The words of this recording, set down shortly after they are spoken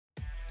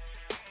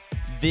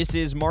This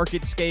is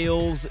Market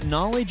Scale's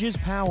Knowledge is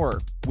Power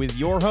with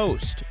your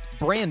host,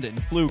 Brandon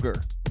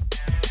Pfluger.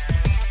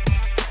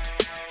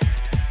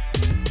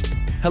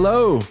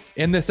 Hello.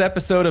 In this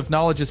episode of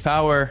Knowledge is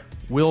Power,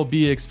 we'll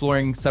be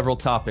exploring several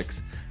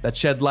topics that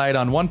shed light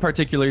on one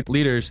particular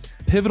leader's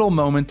pivotal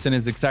moments in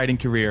his exciting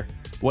career,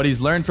 what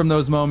he's learned from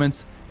those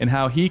moments, and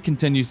how he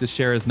continues to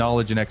share his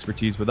knowledge and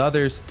expertise with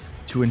others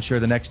to ensure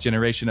the next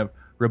generation of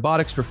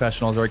robotics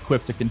professionals are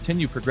equipped to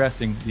continue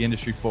progressing the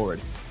industry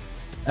forward.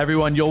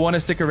 Everyone, you'll want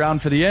to stick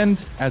around for the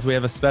end as we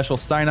have a special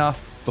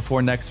sign-off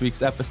before next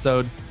week's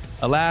episode.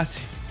 Alas,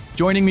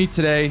 joining me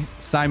today,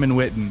 Simon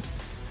Whitton,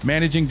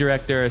 Managing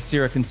Director at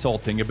Sierra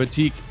Consulting, a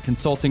boutique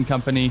consulting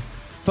company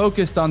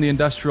focused on the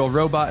industrial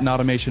robot and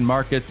automation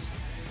markets.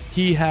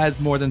 He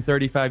has more than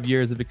 35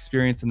 years of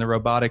experience in the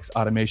robotics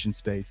automation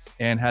space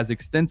and has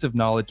extensive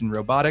knowledge in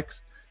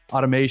robotics,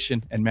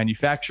 automation, and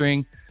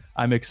manufacturing.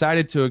 I'm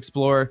excited to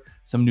explore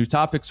some new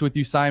topics with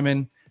you,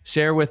 Simon.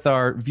 Share with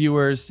our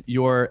viewers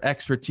your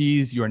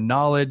expertise, your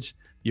knowledge,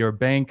 your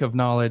bank of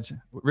knowledge.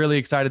 Really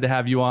excited to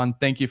have you on.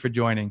 Thank you for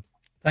joining.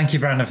 Thank you,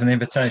 Brandon, for the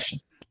invitation.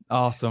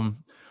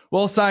 Awesome.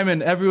 Well,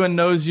 Simon, everyone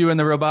knows you in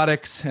the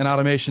robotics and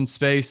automation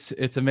space.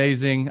 It's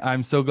amazing.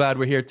 I'm so glad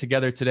we're here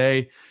together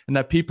today and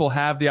that people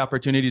have the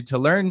opportunity to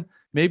learn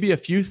maybe a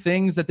few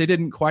things that they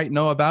didn't quite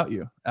know about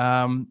you,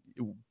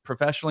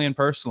 professionally and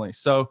personally.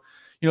 So,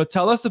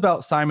 tell us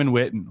about Simon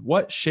Whitton.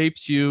 What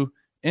shapes you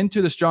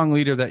into the strong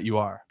leader that you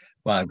are?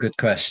 Wow, good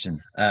question.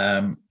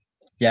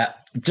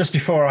 Just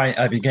before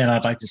I begin,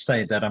 I'd like to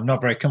say that I'm not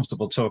very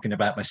comfortable talking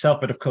about myself,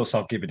 but of course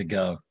I'll give it a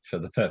go for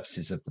the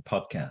purposes of the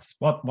podcast.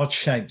 What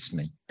shapes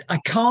me?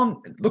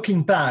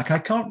 Looking back, I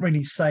can't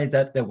really say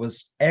that there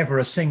was ever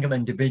a single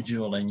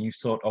individual and you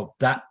thought, oh,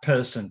 that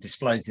person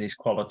displays these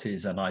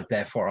qualities and I'm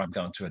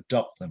going to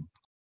adopt them.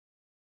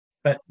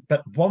 But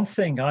one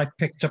thing I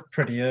picked up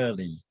pretty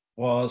early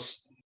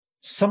was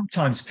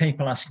sometimes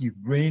people ask you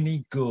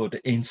really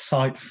good,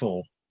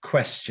 insightful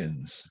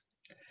questions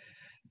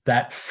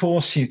that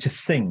force you to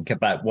think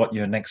about what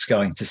you're next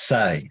going to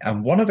say.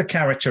 And one of the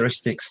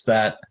characteristics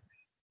that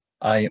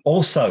I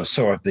also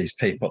saw of these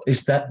people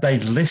is that they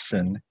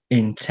listen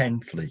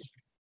intently.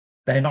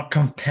 They're not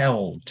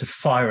compelled to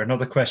fire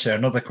another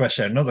question.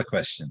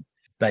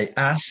 They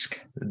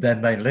ask,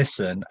 then they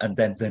listen, and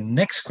then the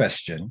next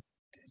question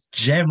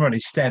generally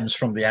stems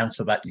from the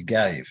answer that you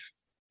gave.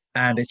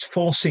 And it's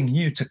forcing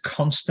you to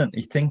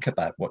constantly think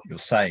about what you're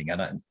saying.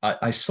 And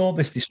I saw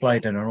this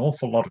displayed in an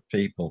awful lot of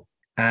people.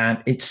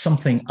 And it's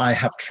something I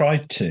have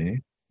tried to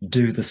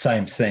do the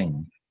same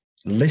thing.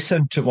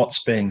 Listen to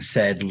what's being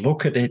said,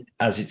 look at it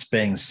as it's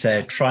being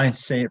said, try and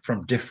see it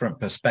from different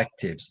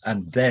perspectives.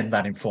 And then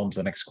that informs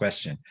the next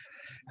question.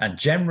 And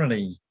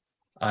generally,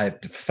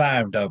 I've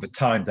found over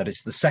time that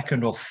it's the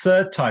second or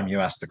third time you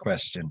ask the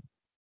question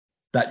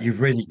that you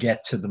really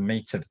get to the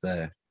meat of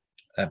the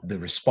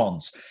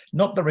response,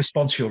 not the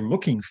response you're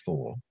looking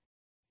for,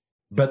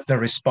 but the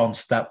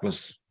response that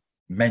was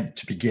meant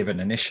to be given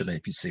initially,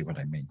 if you see what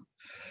I mean.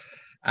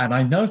 And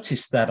I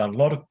noticed that a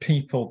lot of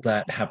people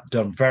that have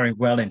done very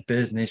well in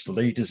business,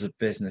 leaders of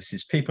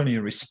businesses, people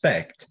you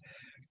respect,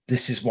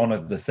 this is one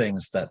of the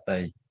things that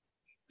they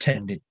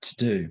tended to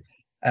do.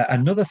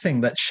 Another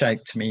thing that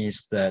shaped me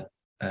is that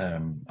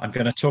I'm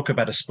going to talk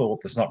about a sport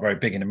that's not very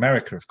big in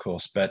America, of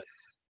course, but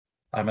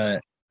I'm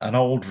an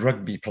old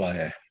rugby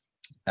player.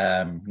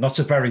 Not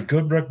a very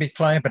good rugby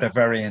player, but a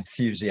very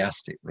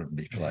enthusiastic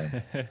rugby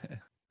player.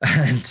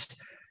 And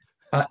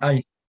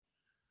I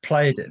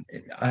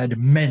had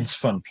immense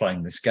fun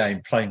playing this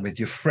game, playing with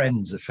your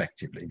friends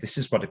effectively. This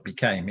is what it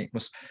became. It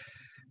was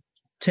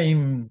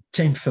team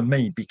for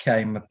me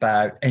became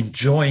about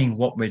enjoying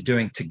what we're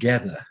doing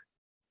together,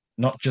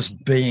 not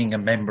just being a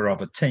member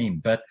of a team,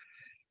 but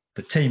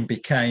the team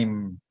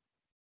became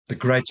the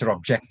greater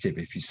objective,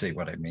 if you see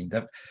what I mean.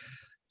 That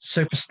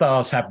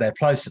superstars have their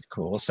place, of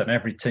course, and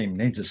every team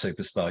needs a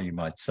superstar, you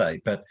might say,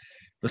 but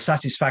the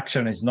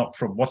satisfaction is not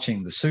from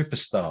watching the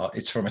superstar,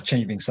 it's from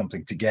achieving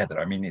something together.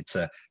 I mean, it's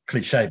a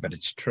cliche, but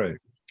it's true.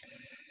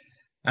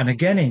 And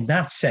again, in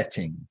that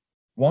setting,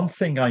 one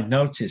thing I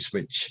noticed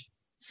which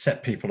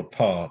set people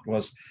apart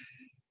was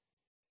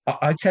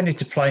I tended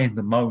to play in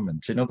the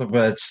moment. In other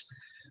words,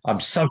 I'm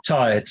so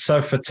tired,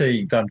 so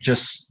fatigued,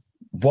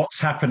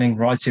 what's happening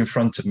right in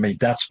front of me,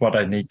 that's what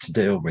I need to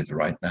deal with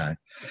right now.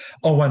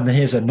 Oh, and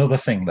here's another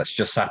thing that's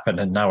just happened,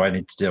 and now I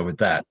need to deal with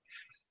that.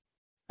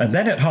 And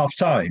then at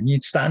halftime,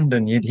 you'd stand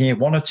and you'd hear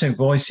one or two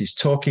voices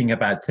talking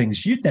about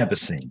things you'd never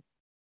seen.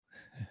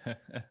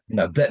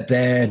 That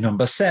they're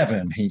number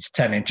 7, he's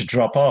tending to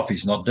drop off,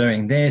 he's not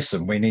doing this,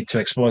 and we need to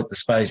exploit the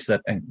space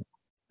that. And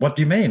what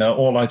do you mean?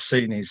 All I've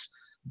seen is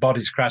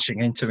bodies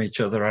crashing into each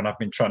other, and I've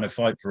been trying to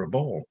fight for a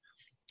ball.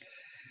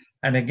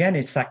 And again,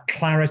 it's that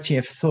clarity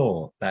of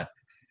thought, that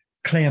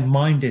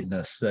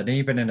clear-mindedness, that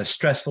even in a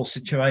stressful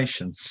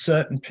situation,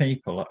 certain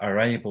people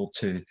are able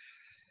to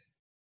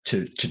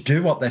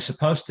do what they're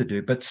supposed to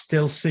do, but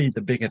still see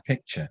the bigger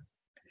picture.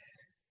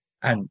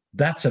 And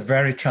that's a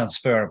very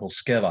transferable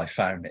skill I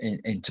found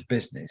into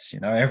business.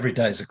 Every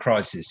day is a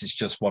crisis. It's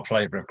just what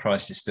flavor of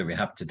crisis do we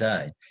have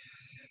today?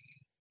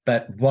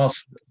 But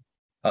whilst,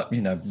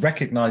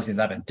 recognizing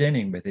that and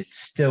dealing with it,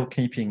 still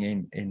keeping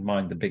in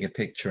mind the bigger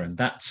picture. And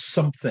that's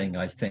something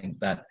I think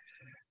that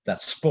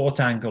sport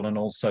angle and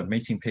also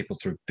meeting people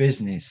through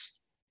business,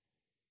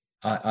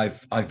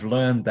 I've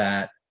learned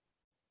that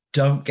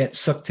don't get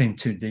sucked in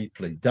too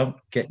deeply. Don't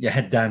get your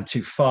head down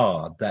too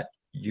far that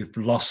you've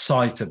lost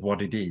sight of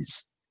what it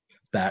is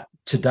that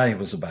today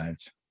was about.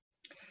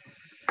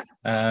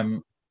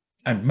 And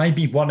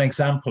maybe one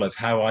example of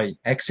how I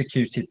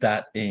executed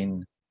that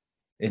in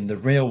the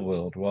real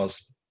world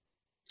was,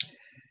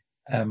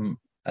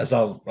 as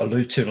I'll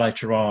allude to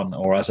later on,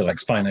 or as I'll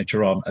explain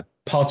later on, a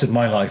part of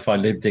my life I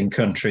lived in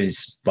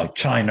countries like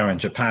China and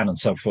Japan and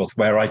so forth,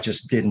 where I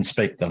just didn't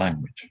speak the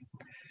language.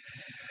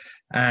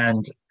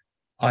 And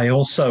I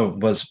also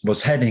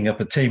was heading up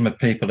a team of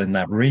people in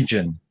that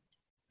region,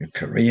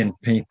 Korean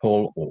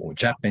people or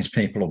Japanese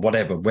people or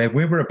whatever, where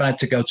we were about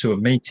to go to a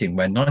meeting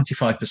where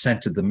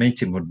 95% of the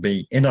meeting would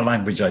be in a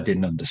language I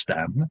didn't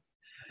understand.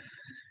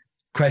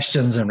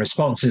 Questions and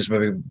responses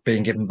were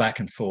being given back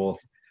and forth.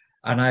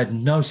 And I had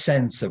no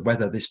sense of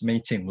whether this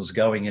meeting was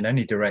going in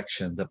any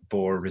direction that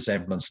bore a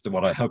resemblance to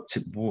what I hoped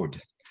it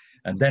would.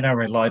 And then I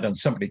relied on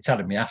somebody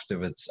telling me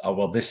afterwards, oh,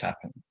 well, this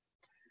happened.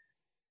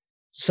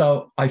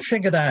 So I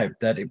figured out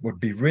that it would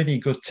be really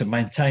good to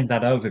maintain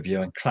that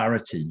overview and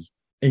clarity,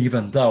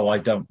 even though I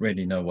don't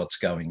really know what's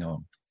going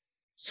on.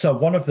 So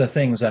one of the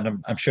things,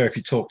 and I'm sure if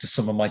you talk to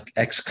some of my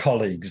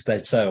ex-colleagues,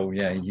 they'd say, oh,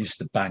 yeah, he used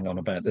to bang on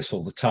about this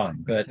all the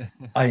time. But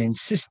I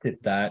insisted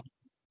that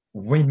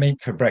we meet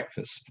for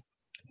breakfast.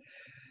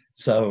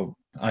 So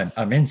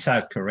I'm in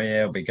South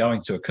Korea. We're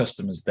going to a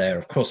customer's there.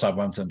 Of course, I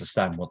won't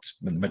understand what's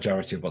the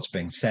majority of what's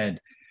being said.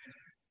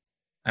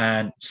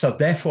 And so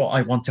therefore,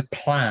 I want to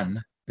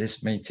plan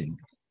this meeting.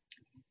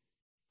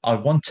 I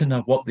want to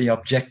know what the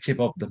objective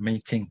of the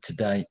meeting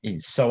today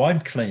is. So I'm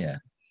clear,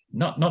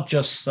 not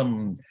just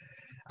some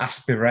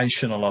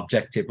aspirational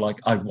objective like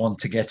I want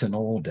to get an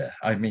order.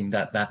 I mean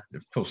that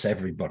of course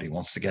everybody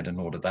wants to get an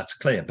order, that's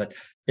clear. But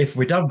if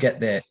we don't get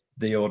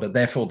the order,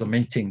 therefore the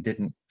meeting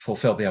didn't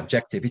fulfill the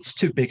objective, it's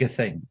too big a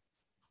thing.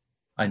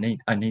 I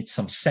need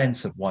some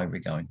sense of why we're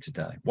going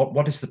today.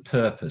 What is the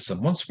purpose?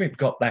 And once we've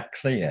got that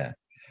clear,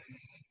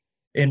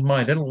 in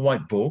my little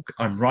white book,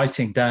 I'm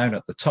writing down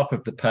at the top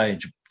of the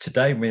page,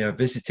 today we are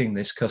visiting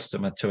this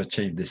customer to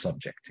achieve this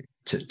objective,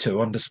 to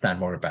understand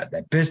more about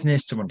their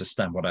business, to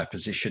understand what our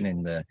position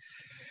in the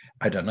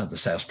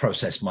sales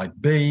process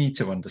might be,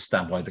 to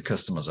understand why the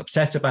customer's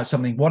upset about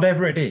something,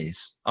 whatever it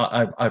is,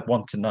 I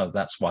want to know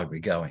that's why we're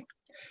going.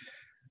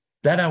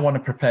 Then I want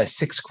to prepare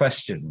 6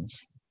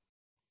 questions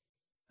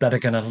that are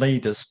going to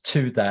lead us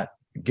to that,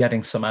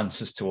 getting some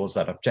answers towards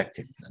that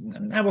objective.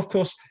 And now, of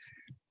course,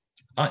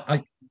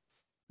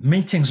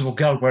 meetings will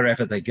go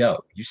wherever they go.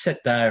 You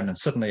sit down and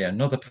suddenly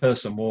another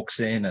person walks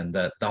in and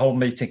the whole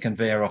meeting can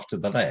veer off to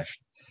the left.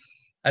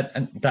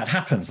 And that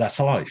happens,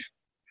 that's life.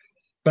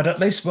 But at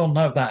least we'll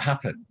know that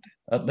happened.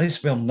 At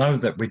least we'll know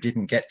that we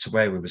didn't get to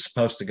where we were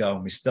supposed to go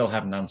and we still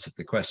haven't answered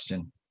the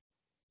question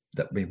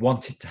that we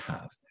wanted to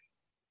have.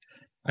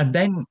 And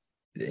then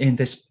in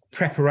this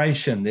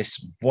preparation,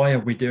 this why are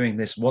we doing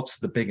this? What's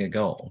the bigger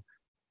goal?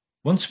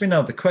 Once we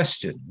know the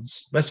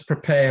questions, let's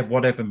prepare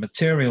whatever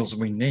materials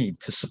we need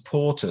to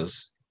support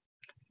us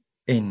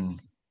in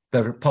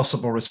the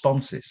possible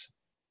responses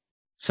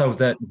so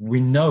that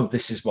we know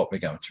this is what we're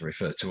going to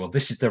refer to, or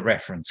this is the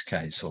reference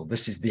case, or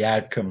this is the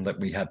outcome that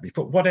we had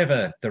before,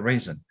 whatever the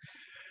reason.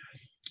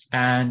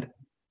 And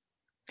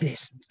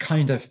this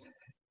kind of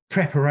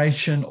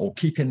preparation or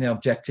keeping the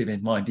objective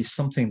in mind is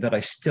something that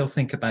I still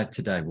think about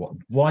today.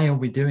 Why are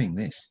we doing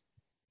this?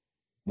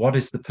 What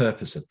is the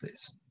purpose of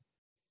this?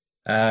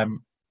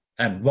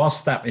 And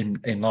whilst that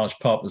in large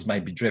part was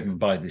maybe driven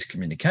by this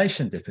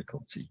communication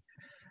difficulty,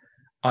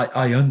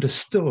 I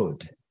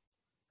understood,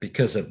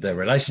 because of the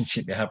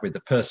relationship you have with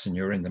the person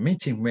you're in the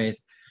meeting with,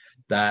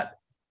 that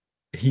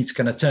he's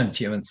going to turn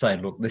to you and say,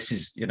 look, this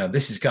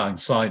is going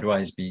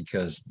sideways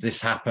because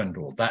this happened,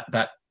 or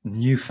that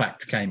new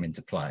fact came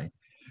into play.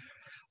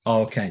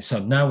 Okay, so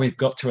now we've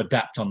got to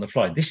adapt on the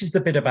fly. This is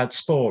the bit about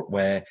sport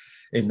where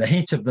in the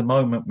heat of the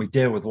moment, we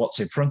deal with what's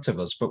in front of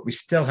us, but we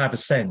still have a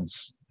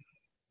sense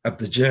of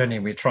the journey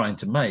we're trying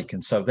to make.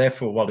 And so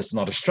therefore, while it's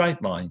not a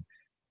straight line,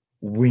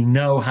 we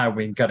know how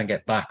we're going to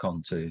get back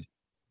onto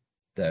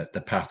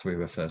the path we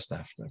were first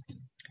after.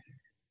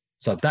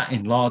 So that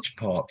in large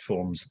part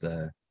forms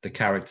the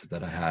character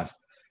that I have.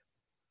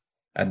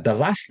 And the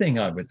last thing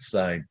I would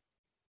say,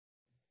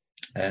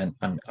 and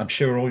I'm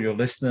sure all your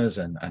listeners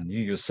and you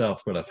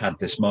yourself will have had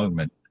this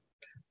moment,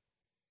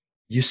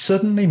 you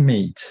suddenly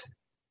meet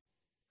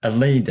a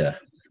leader.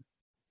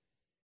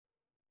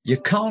 You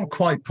can't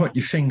quite put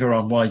your finger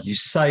on why you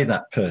say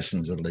that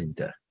person's a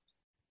leader,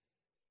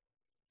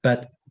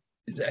 but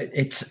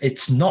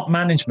it's not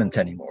management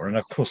anymore. And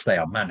of course they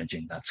are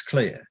managing, that's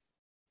clear.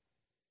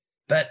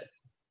 But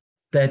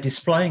they're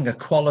displaying a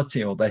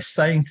quality or they're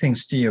saying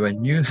things to you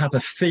and you have a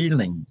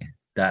feeling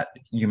that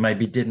you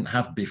maybe didn't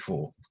have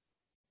before.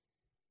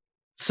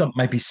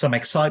 Maybe some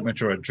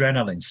excitement or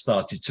adrenaline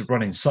started to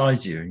run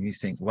inside you and you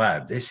think,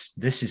 wow, this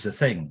is a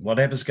thing.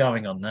 Whatever's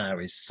going on now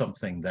is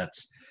something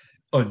that's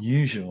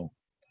unusual.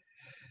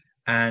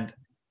 And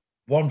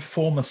one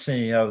former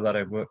CEO that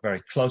I worked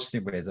very closely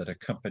with at a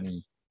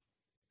company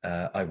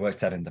I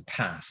worked at in the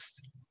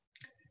past,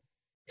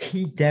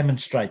 he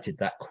demonstrated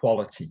that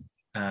quality,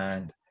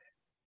 and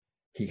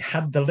he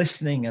had the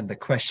listening and the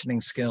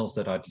questioning skills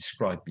that I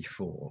described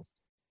before.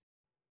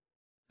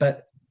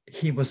 But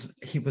he was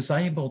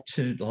able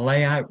to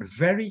lay out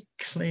very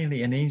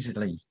clearly and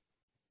easily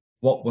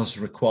what was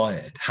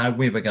required, how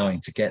we were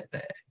going to get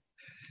there.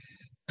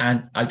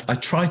 And I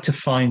tried to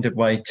find a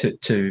way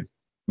to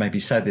maybe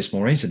say this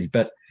more easily,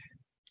 but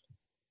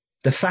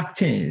the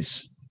fact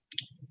is,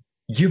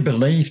 you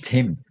believed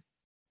him.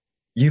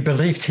 You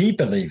believed he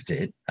believed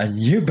it, and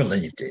you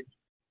believed it.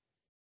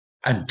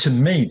 And to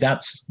me,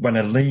 that's when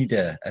a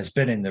leader has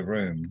been in the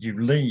room, you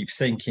leave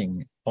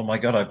thinking, oh my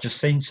God, I've just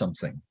seen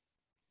something.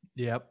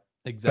 Yep,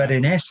 exactly. But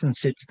in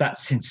essence, it's that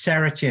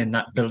sincerity and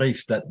that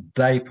belief that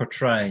they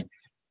portray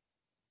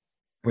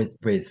with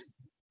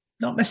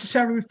not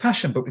necessarily with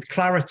passion, but with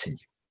clarity.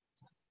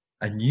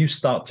 And you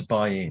start to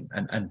buy in.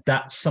 And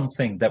that's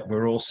something that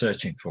we're all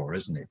searching for,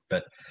 isn't it?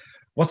 But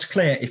what's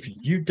clear, if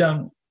you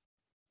don't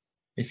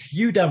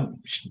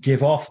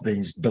give off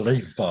these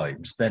belief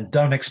vibes, then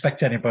don't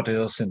expect anybody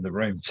else in the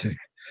room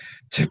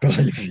to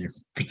believe you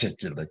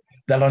particularly.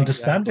 They'll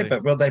understand it,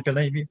 but will they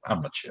believe you?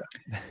 I'm not sure.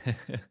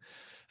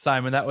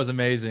 Simon, that was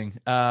amazing.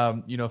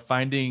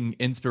 Finding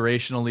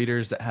inspirational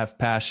leaders that have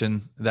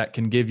passion, that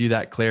can give you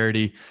that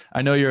clarity.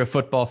 I know you're a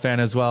football fan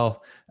as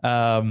well,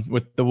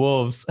 with the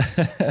Wolves,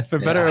 for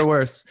better or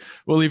worse.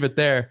 We'll leave it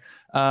there.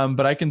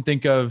 But I can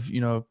think of,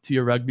 to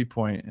your rugby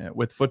point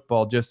with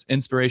football, just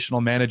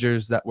inspirational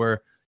managers that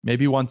were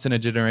maybe once in a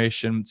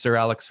generation, Sir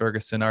Alex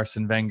Ferguson,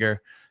 Arsene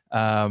Wenger,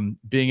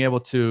 being able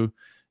to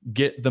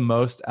get the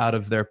most out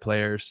of their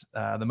players,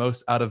 the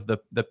most out of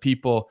the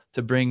people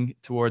to bring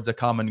towards a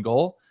common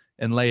goal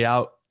and lay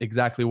out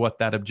exactly what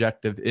that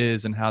objective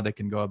is and how they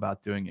can go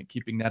about doing it,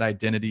 keeping that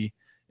identity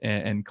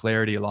and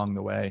clarity along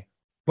the way.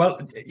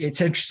 Well,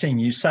 it's interesting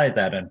you say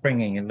that, and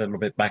bringing a little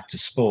bit back to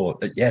sport.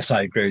 But yes,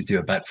 I agree with you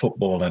about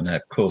football. And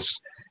of course,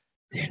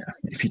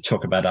 if you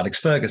talk about Alex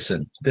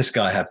Ferguson, this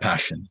guy had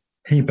passion.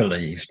 He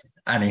believed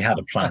and he had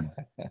a plan.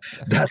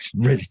 That's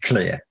really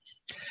clear.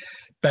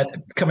 But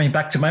coming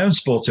back to my own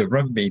sport of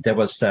rugby, there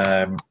was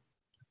a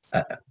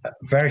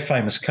very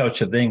famous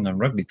coach of the England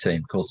rugby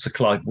team called Sir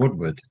Clive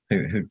Woodward,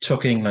 who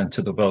took England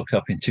to the World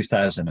Cup in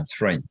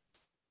 2003.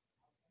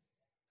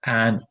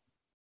 And,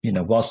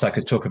 whilst I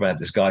could talk about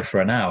this guy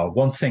for an hour,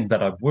 one thing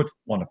that I would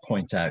want to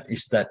point out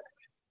is that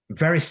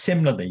very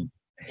similarly,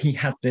 he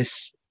had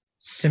this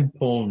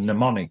simple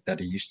mnemonic that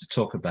he used to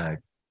talk about,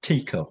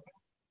 teacup.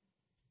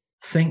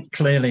 Think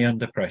clearly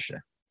under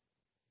pressure.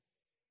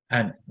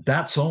 And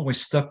that's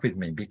always stuck with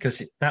me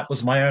because that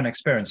was my own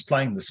experience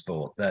playing the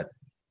sport, that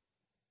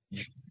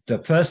the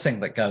first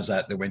thing that goes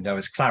out the window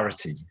is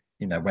clarity.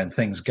 When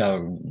things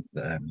go,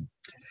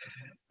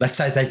 let's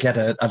say they get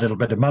a little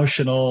bit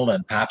emotional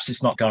and perhaps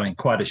it's not going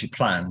quite as you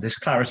planned, this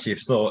clarity of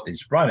thought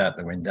is right out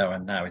the window,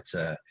 and now it's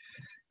a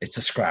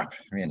scrap.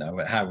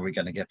 How are we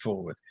going to get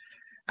forward?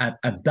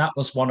 And that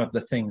was one of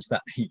the things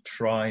that he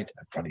tried,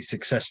 and probably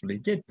successfully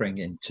did bring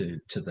into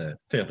the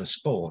field of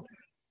sport.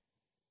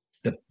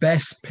 The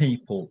best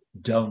people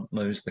don't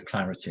lose the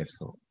clarity of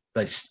thought.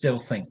 They still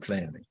think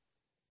clearly.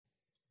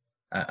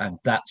 And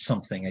that's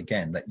something,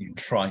 again, that you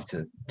try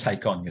to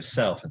take on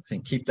yourself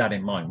and keep that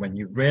in mind. When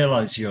you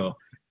realize you're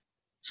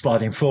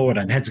sliding forward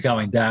and head's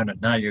going down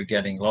and now you're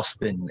getting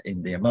lost in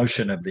the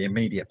emotion of the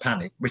immediate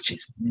panic, which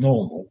is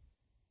normal.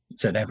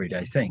 It's an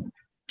everyday thing.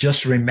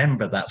 Just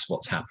remember that's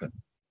what's happened.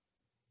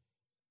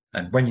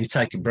 And when you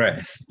take a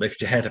breath,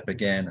 lift your head up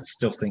again and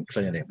still think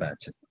clearly about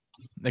it.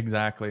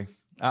 Exactly.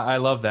 I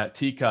love that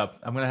teacup.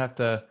 I'm going to have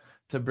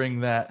to bring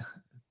that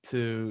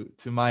to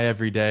my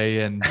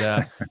everyday, and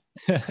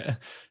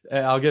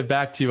I'll get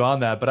back to you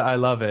on that, but I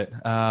love it.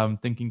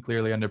 Thinking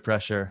clearly under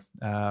pressure.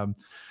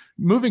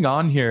 Moving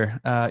on here,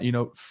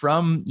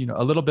 from,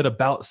 a little bit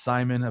about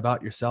Simon,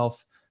 about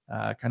yourself,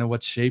 kind of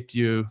what shaped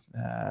you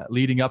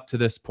leading up to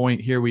this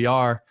point. Here we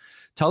are.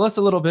 Tell us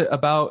a little bit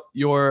about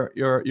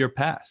your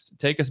past.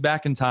 Take us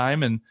back in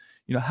time, and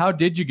how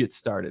did you get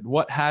started?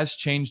 What has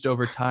changed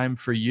over time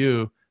for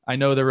you? I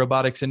know the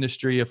robotics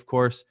industry, of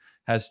course,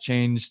 has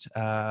changed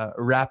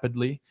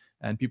rapidly,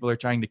 and people are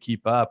trying to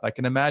keep up. I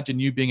can imagine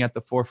you being at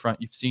the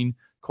forefront. You've seen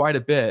quite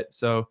a bit.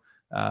 So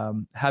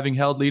having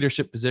held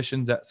leadership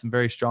positions at some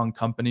very strong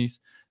companies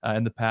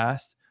in the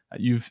past,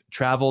 you've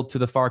traveled to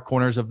the far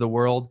corners of the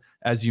world,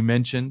 as you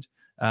mentioned,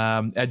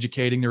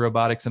 educating the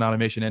robotics and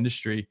automation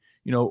industry.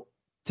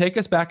 Take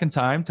us back in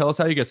time. Tell us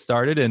how you get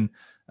started, and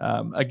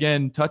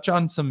again, touch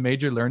on some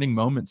major learning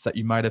moments that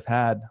you might have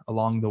had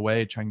along the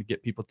way, trying to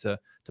get people to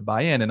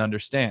buy in and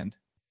understand.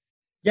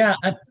 Yeah,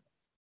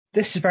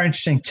 this is very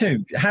interesting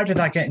too. How did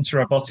I get into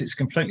robotics?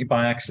 Completely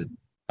by accident.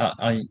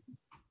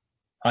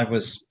 I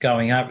was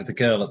going out with a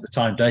girl at the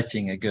time,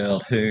 dating a girl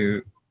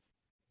whose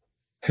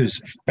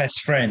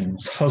best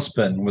friend's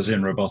husband was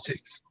in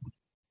robotics.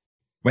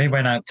 We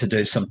went out to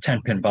do some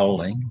 10-pin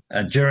bowling,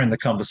 and during the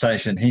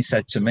conversation, he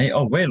said to me,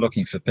 "Oh, we're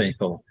looking for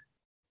people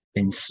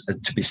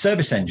to be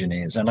service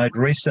engineers." And I'd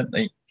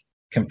recently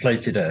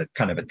completed a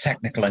kind of a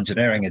technical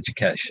engineering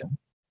education,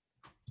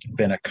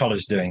 been at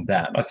college doing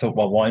that. I thought,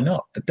 well, why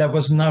not? There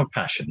was no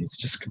passion. It's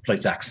just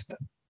complete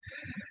accident.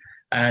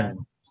 And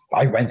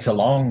I went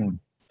along,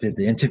 did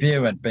the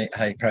interview, and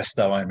hey,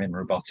 presto, I'm in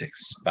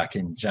robotics back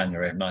in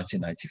January of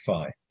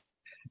 1985.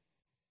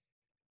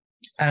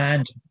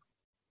 And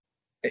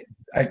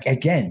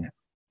again,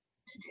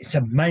 it's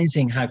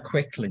amazing how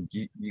quickly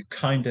you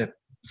kind of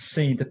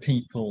see the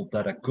people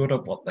that are good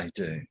at what they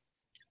do,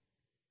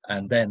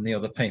 and then the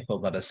other people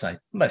that are, say,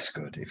 less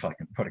good, if I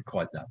can put it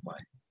quite that way.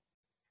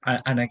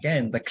 And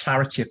again, the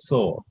clarity of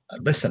thought.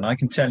 Listen, I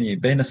can tell you,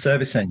 being a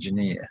service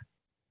engineer,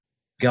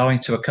 going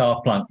to a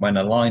car plant when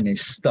a line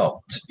is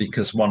stopped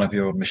because one of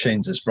your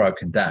machines has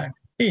broken down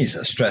is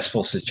a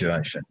stressful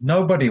situation.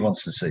 Nobody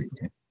wants to see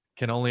you.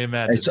 Can only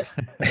imagine.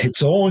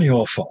 It's all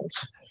your fault.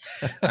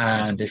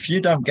 And if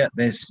you don't get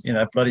this,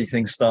 bloody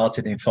thing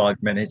started in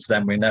 5 minutes,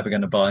 then we're never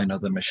going to buy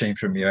another machine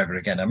from you ever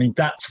again. I mean,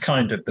 that's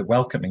kind of the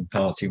welcoming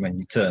party when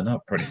you turn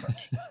up, pretty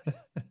much.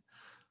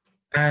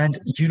 And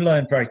you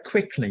learn very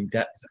quickly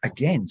that,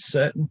 again,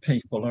 certain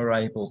people are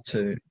able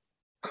to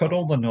cut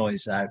all the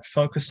noise out,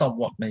 focus on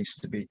what needs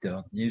to be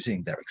done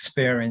using their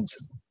experience,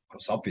 and of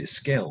course, obvious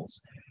skills.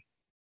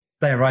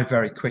 They arrive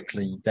very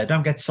quickly. They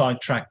don't get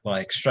sidetracked by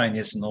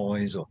extraneous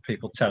noise or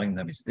people telling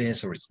them it's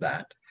this or it's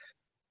that.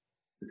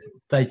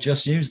 They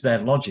just use their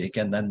logic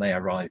and then they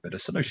arrive at a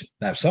solution.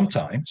 Now,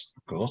 sometimes,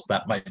 of course,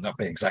 that might not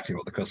be exactly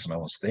what the customer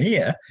wants to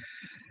hear.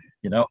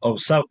 Oh,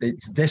 so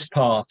it's this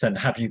part, and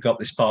have you got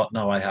this part?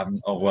 No, I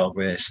haven't. Oh, well,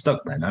 we're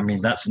stuck then. I mean,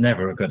 that's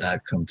never a good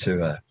outcome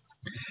to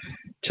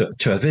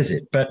a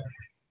visit. But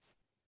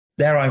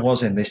there I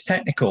was in this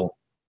technical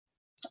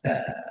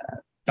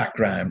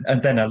background.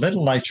 And then a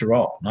little later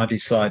on, I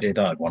decided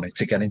I wanted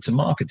to get into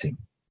marketing.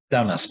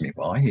 Don't ask me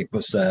why. It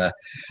was,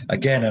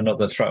 again,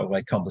 another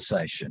throwaway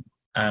conversation.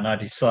 And I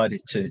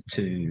decided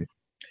to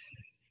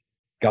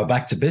go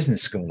back to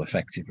business school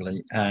effectively,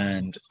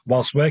 and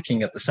whilst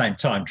working at the same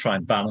time, try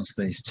and balance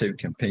these two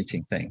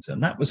competing things.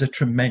 And that was a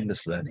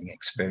tremendous learning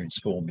experience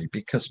for me,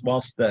 because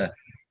whilst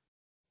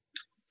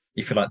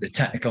if you like, the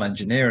technical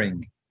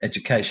engineering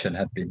education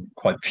had been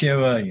quite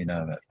pure,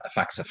 a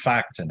fact's a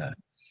fact and a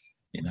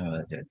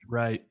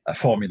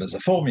formula's a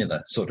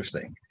formula sort of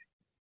thing.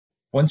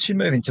 Once you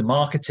move into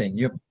marketing,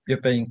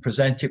 you're being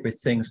presented with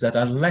things that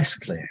are less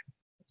clear.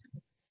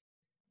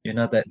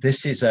 That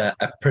this is a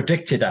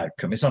predicted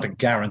outcome. It's not a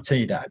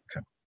guaranteed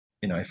outcome.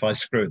 If I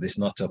screw this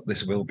nut up,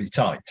 this will be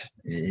tight.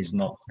 It is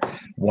not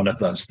one of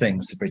those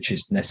things which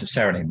is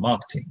necessarily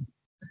marketing.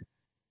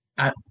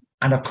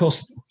 And of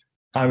course,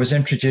 I was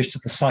introduced to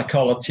the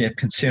psychology of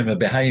consumer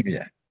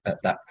behavior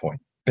at that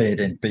point, be it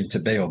in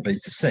B2B or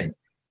B2C.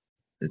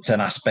 It's an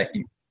aspect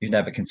you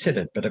never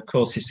considered, but of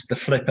course, it's the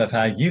flip of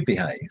how you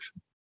behave.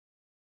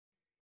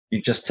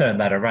 You just turn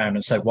that around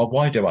and say, well,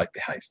 why do I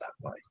behave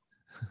that way?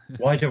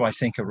 Why do I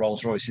think a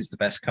Rolls Royce is the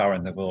best car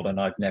in the world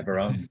and I've never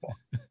owned one?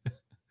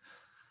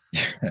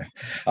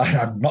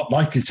 I'm not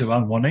likely to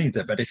own one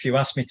either, but if you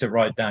ask me to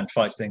write down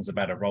 5 things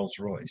about a Rolls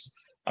Royce,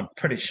 I'm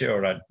pretty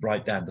sure I'd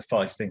write down the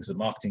 5 things the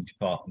marketing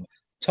department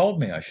told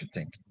me I should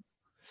think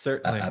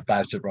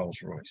about a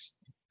Rolls Royce.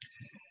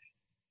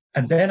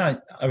 And then I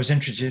was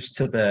introduced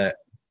to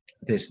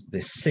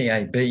this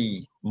CAB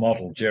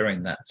model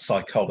during that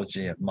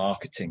psychology of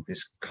marketing,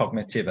 this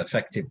cognitive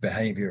affective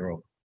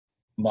behavioral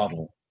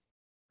model,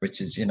 which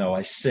is,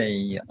 I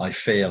see, I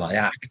feel, I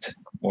act,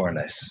 more or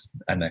less.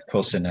 And of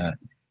course, in a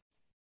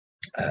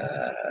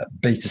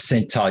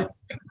B2C type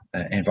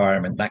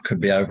environment, that could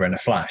be over in a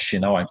flash.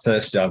 I'm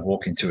thirsty, I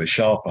walk into a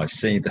shop, I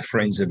see the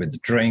freezer with the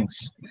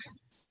drinks,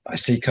 I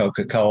see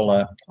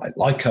Coca-Cola, I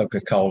like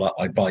Coca-Cola,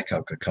 I buy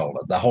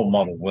Coca-Cola. The whole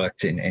model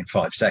worked in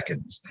 5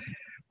 seconds.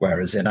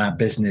 Whereas in our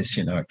business,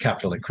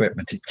 capital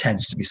equipment, it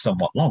tends to be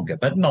somewhat longer,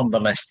 but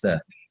nonetheless,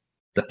 the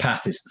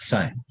path is the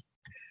same.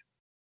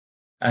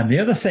 And the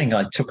other thing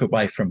I took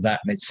away from that,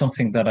 and it's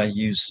something that I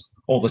use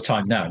all the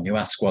time now, and you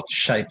ask what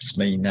shapes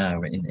me now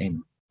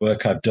in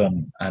work I've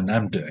done and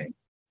am doing,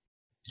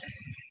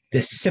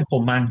 this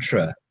simple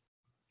mantra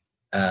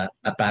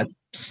about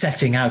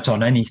setting out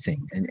on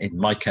anything. In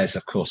my case,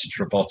 of course, it's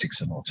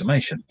robotics and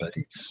automation, but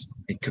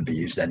it could be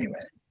used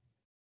anywhere.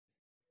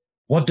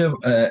 What do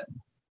I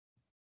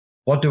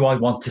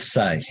want to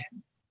say?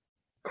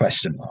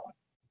 Question mark.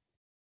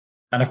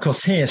 And of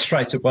course, here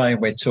straight away,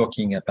 we're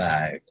talking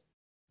about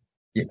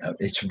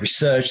it's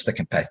research, the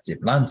competitive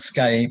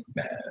landscape,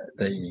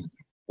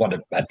 what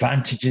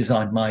advantages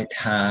I might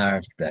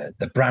have,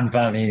 the brand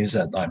values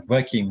that I'm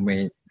working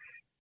with,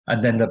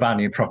 and then the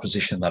value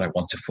proposition that I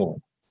want to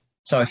form.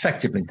 So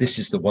effectively, this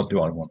is the what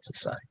do I want to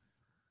say.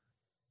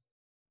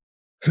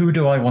 Who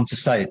do I want to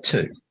say it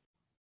to?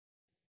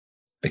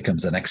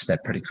 becomes the next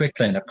step pretty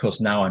quickly. And of course,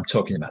 now I'm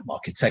talking about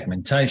market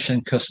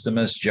segmentation,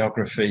 customers,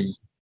 geography,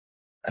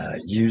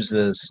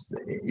 users.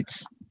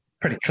 It's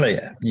pretty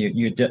clear.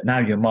 Now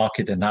your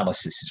market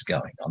analysis is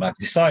going on. I've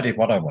decided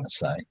what I want to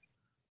say.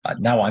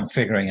 Now I'm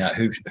figuring out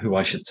who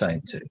I should say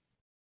it to.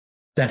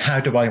 Then how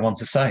do I want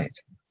to say it?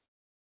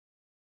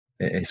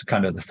 It's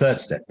kind of the third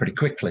step pretty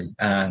quickly.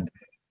 And,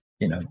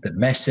 the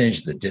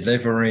message, the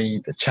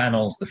delivery, the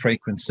channels, the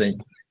frequency,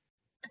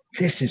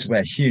 this is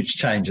where huge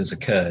changes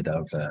occurred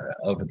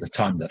over the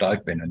time that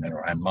I've been in and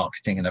around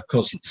marketing. And of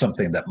course, it's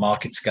something that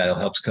Market Scale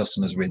helps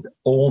customers with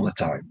all the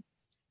time,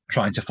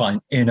 trying to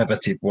find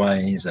innovative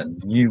ways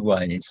and new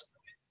ways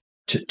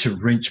to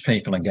reach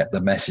people and get the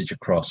message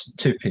across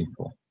to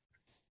people.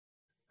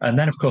 And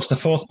then, of course, the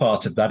fourth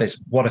part of that is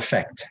what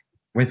effect,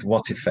 with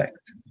what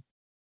effect.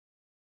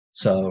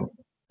 So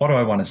what do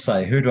I want to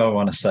say? Who do I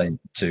want to say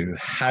to?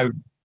 How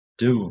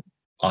do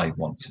I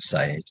want to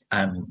say it?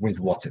 And with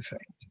what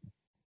effect?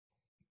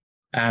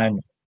 And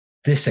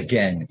this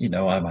again,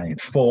 am I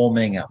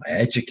informing? Am I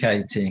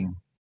educating?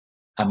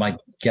 Am I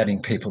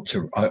getting people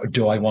to,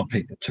 do I want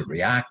people to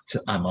react?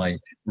 Am I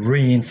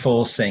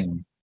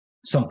reinforcing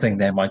something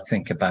they might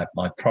think about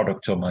my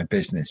product or my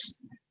business?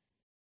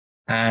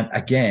 And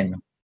again,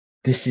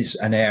 this is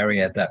an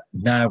area that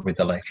now with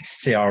the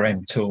latest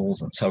CRM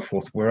tools and so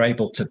forth, we're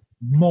able to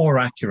more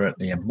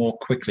accurately and more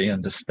quickly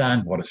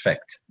understand what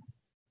effect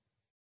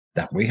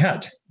that we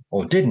had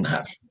or didn't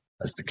have,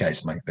 as the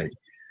case may be.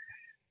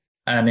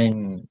 And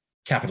in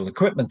capital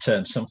equipment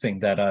terms, something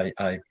that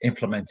I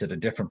implemented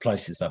at different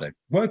places that I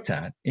worked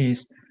at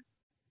is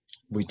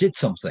we did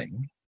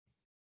something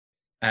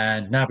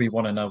and now we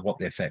want to know what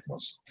the effect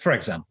was. For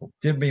example,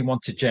 did we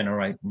want to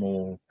generate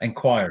more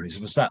inquiries?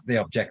 Was that the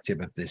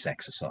objective of this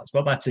exercise?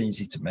 Well, that's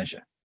easy to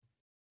measure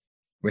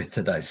with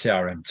today's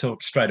CRM tool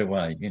straight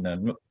away.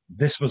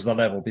 This was the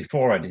level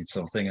before I did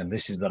something and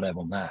this is the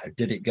level now.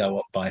 Did it go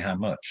up by how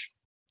much?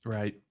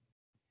 Right.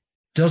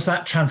 Does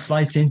that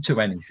translate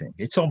into anything?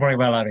 It's all very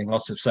well having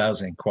lots of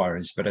sales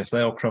inquiries, but if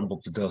they all crumble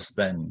to dust,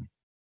 then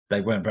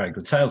they weren't very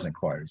good sales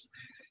inquiries.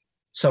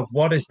 So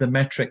what is the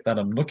metric that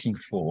I'm looking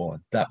for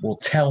that will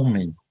tell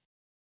me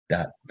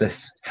that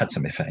this had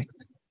some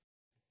effect?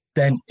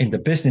 Then in the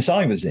business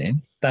I was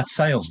in, that's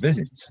sales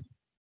visits.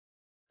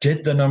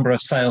 Did the number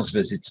of sales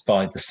visits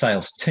by the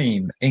sales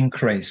team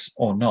increase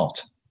or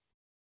not?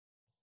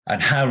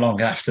 And how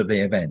long after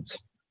the event?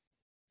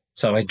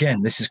 So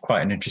again, this is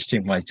quite an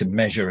interesting way to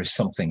measure if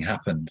something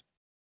happened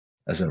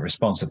as a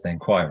response of the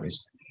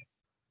inquiries.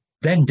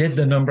 Then did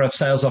the number of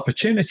sales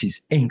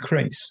opportunities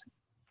increase?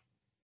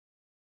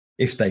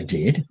 If they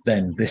did,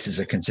 then this is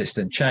a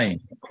consistent chain.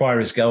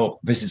 Inquiries go up,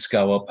 visits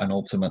go up, and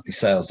ultimately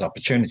sales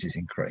opportunities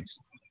increase.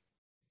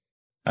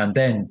 And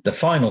then the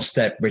final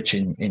step, which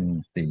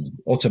in the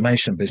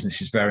automation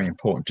business is very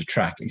important to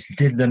track, is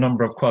did the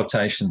number of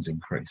quotations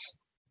increase?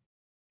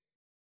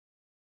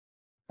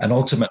 And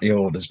ultimately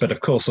orders. But of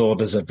course,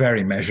 orders are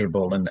very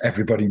measurable and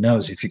everybody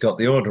knows if you got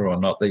the order or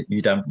not, that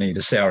you don't need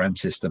a CRM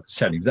system to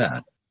tell you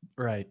that.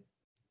 Right.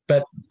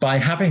 But by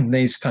having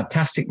these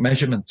fantastic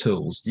measurement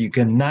tools, you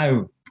can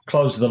now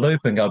close the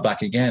loop and go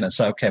back again and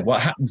say, okay,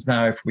 what happens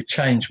now if we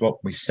change what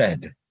we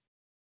said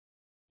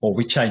or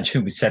we change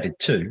who we said it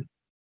to?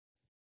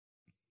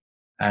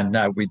 And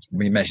now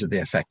we measure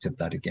the effect of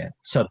that again.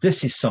 So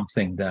this is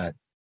something that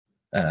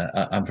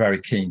I'm very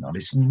keen on.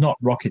 It's not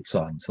rocket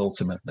science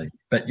ultimately,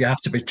 but you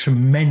have to be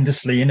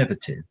tremendously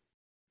innovative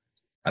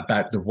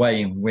about the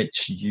way in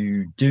which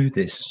you do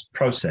this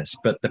process.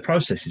 But the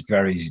process is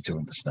very easy to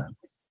understand.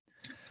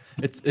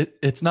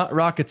 It's not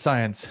rocket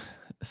science,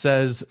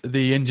 says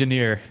the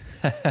engineer.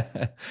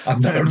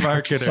 I'm not a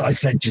rocket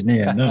science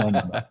engineer.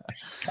 No.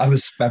 I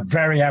was a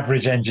very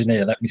average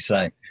engineer, let me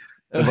say.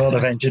 The world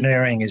of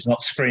engineering is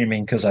not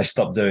screaming because I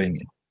stopped doing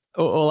it.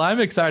 Well, I'm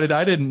excited.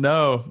 I didn't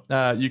know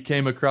you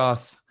came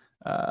across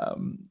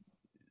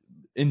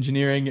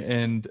engineering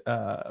and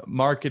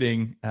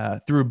marketing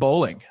through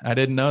bowling. I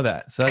didn't know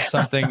that. So that's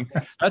something,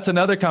 that's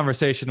another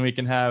conversation we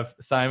can have,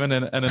 Simon,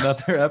 and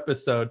another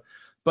episode.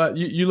 But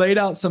you laid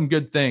out some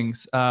good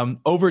things.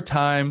 Over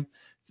time,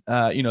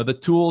 the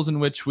tools in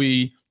which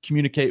we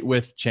communicate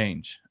with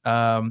change.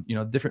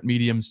 Different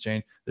mediums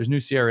change. There's new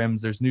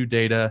CRMs, there's new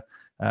data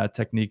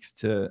techniques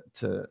to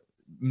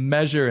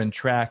measure and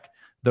track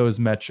those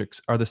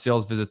metrics. Are the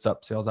sales visits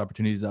up, sales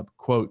opportunities up,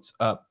 quotes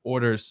up,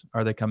 orders,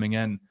 are they coming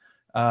in?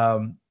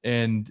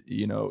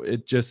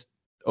 It just,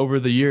 over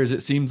the years,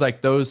 it seems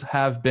like those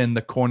have been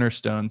the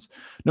cornerstones,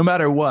 no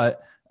matter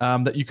what,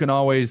 that you can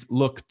always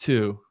look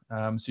to.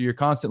 So you're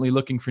constantly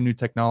looking for new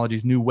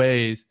technologies, new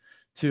ways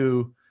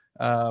to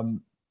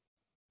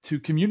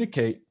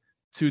communicate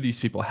to these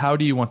people. How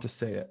do you want to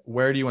say it?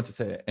 Where do you want to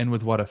say it? And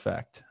with what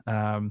effect?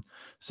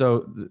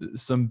 So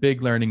some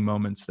big learning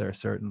moments there,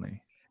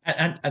 certainly.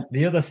 And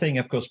the other thing,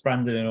 of course,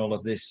 Brandon, in all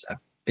of this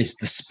is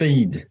the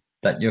speed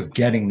that you're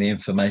getting the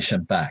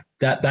information back.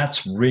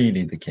 That's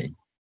really the key,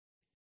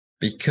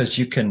 because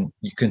you can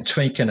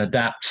tweak and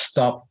adapt,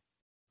 stop,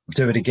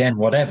 do it again,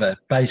 whatever,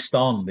 based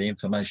on the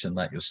information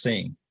that you're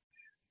seeing.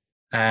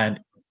 And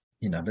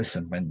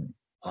listen, when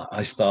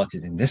I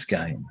started in this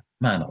game,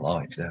 man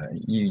alive,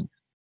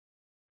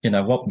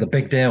 what the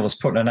big deal was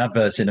putting an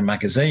advert in a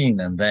magazine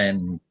and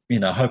then,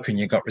 hoping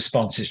you got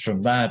responses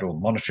from that or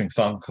monitoring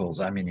phone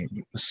calls. I mean, it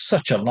was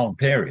such a long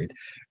period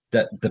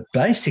that the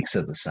basics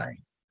are the same,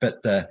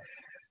 but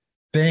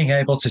being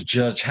able to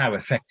judge how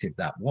effective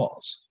that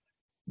was.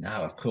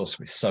 Now, of course,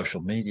 with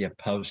social media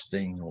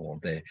posting or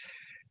the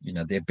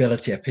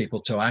ability of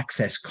people to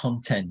access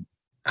content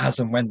as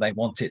and when they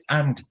want it.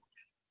 And,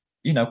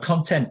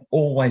 content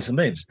always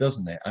lives,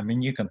 doesn't it? I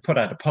mean, you can put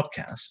out a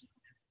podcast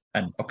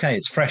and, okay,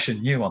 it's fresh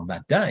and new on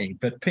that day,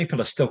 but people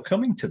are still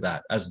coming to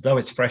that as though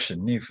it's fresh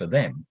and new for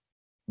them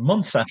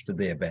months after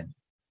the event.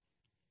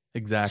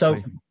 Exactly. So,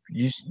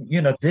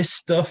 this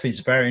stuff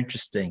is very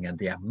interesting and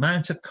the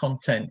amount of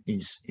content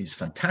is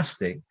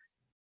fantastic.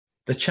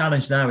 The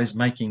challenge now is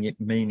making it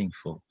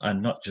meaningful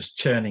and not just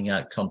churning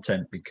out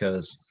content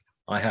because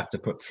I have to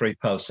put 3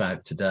 posts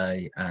out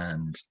today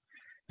and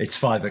it's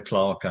 5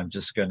 o'clock. I'm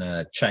just going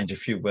to change a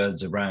few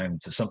words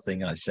around to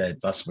something I said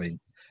last week.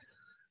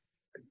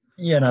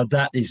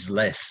 That is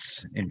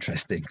less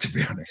interesting, to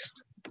be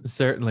honest.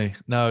 Certainly.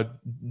 No,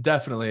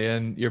 definitely.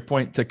 And your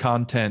point to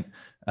content,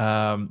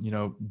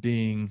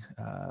 being,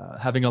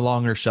 having a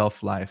longer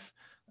shelf life,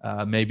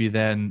 maybe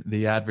than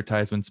the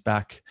advertisements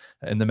back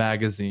in the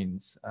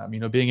magazines,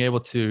 being able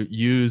to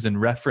use and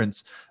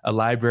reference a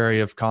library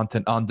of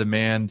content on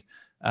demand,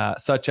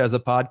 such as a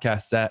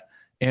podcast that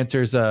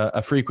answers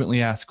a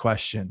frequently asked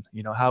question.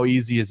 How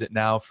easy is it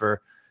now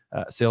for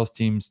sales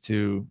teams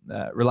to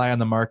rely on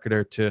the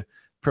marketer to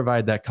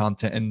provide that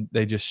content and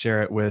they just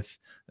share it with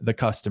the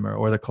customer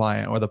or the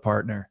client or the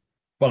partner?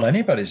 Well,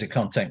 anybody's a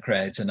content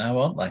creator now,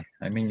 aren't they?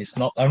 I mean, it's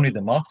not only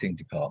the marketing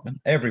department.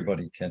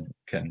 Everybody can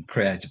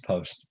create a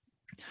post.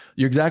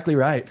 You're exactly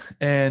right.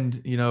 And,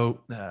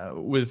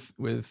 with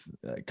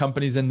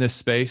companies in this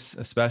space,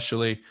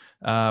 especially,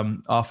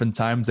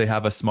 oftentimes they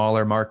have a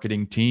smaller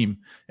marketing team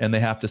and they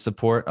have to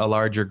support a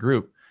larger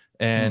group.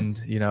 And,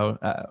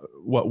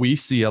 what we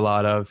see a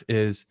lot of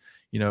is,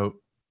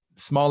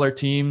 smaller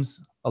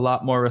teams, a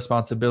lot more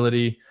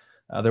responsibility.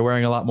 They're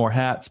wearing a lot more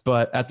hats,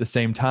 but at the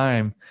same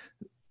time,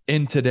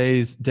 in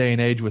today's day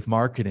and age with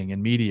marketing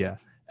and media,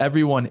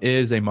 everyone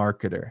is a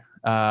marketer.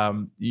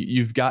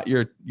 You've got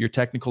your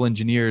technical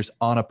engineers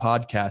on a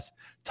podcast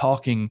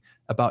talking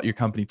about your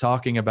company,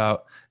 talking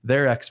about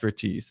their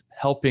expertise,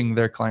 helping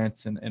their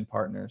clients and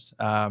partners.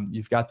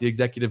 You've got the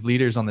executive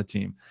leaders on the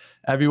team.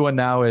 Everyone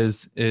now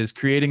is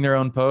creating their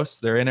own posts.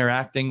 They're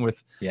interacting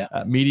with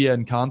media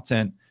and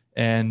content.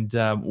 And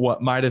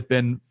what might have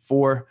been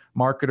 4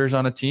 marketers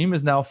on a team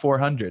is now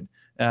 400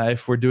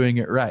 if we're doing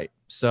it right.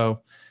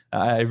 So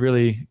I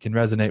really can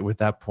resonate with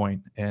that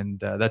point. And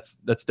that's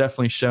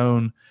definitely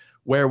shown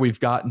where we've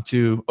gotten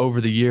to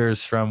over the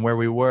years from where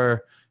we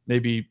were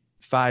maybe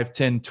 5,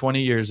 10,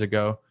 20 years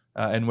ago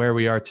and where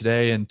we are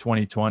today in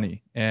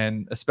 2020.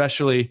 And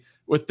especially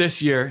with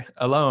this year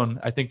alone,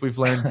 I think we've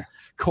learned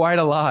quite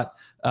a lot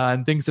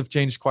and things have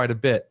changed quite a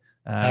bit,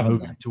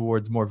 moving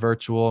towards more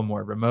virtual,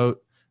 more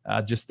remote.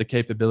 Just the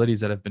capabilities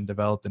that have been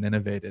developed and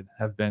innovated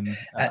have been.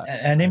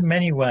 And in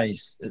many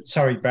ways,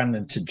 sorry,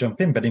 Brandon, to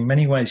jump in, but in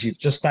many ways, you've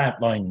just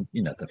outlined,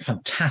 the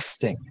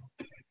fantastic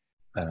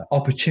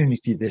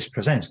opportunity this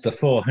presents, the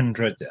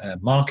 400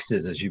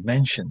 marketers, as you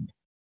mentioned,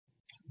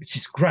 which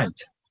is great.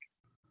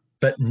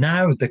 But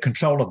now the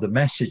control of the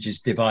message is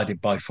divided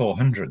by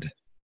 400.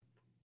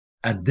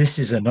 And this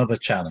is another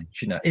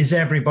challenge. Is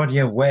everybody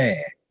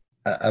aware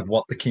of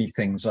what the key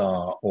things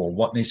are or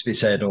what needs to be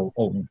said or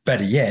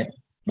better yet,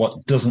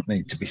 what doesn't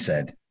need to be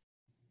said?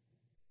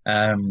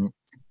 And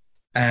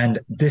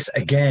this,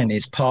 again,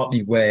 is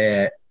partly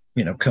where,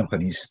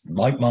 companies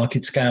like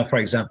MarketScale, for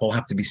example,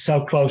 have to be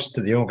so close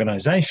to the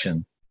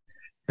organization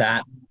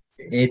that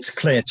it's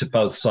clear to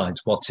both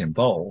sides what's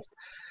involved.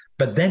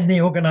 But then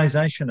the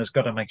organization has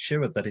got to make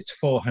sure that its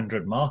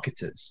 400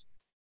 marketers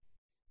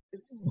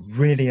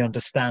really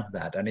understand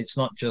that. And it's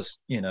not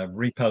just,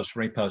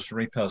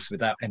 repost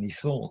without any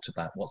thought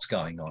about what's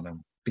going on. And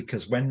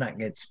because when that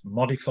gets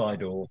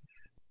modified or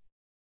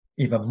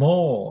even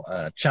more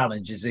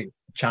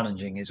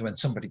challenging is when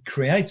somebody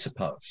creates a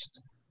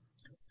post.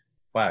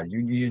 Wow,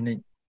 you've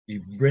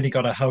really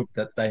got to hope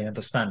that they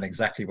understand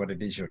exactly what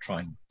it is you're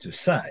trying to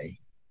say,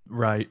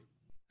 right?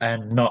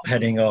 And not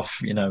heading off,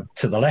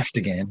 to the left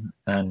again.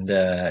 And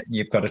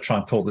you've got to try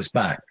and pull this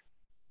back.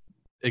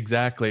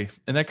 Exactly,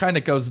 and that kind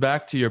of goes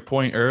back to your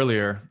point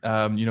earlier.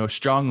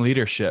 Strong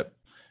leadership,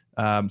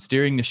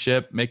 steering the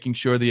ship, making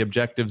sure the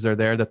objectives are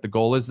there, that the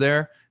goal is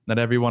there, that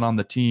everyone on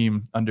the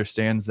team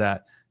understands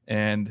that.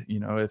 And,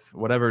 if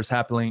whatever is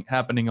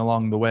happening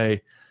along the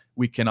way,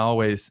 we can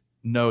always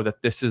know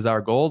that this is our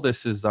goal.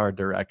 This is our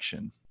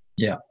direction.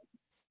 Yeah,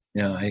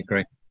 I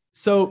agree.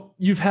 So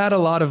you've had a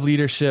lot of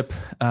leadership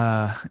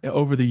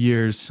over the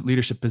years,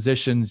 leadership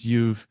positions.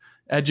 You've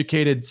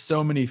educated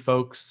so many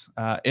folks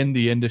in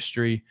the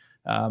industry,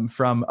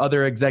 from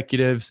other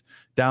executives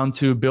down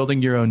to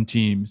building your own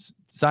teams.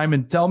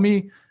 Simon, tell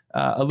me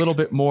a little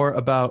bit more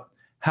about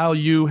how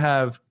you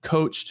have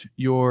coached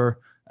your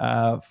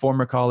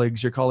former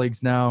colleagues, your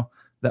colleagues now,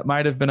 that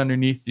might have been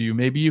underneath you?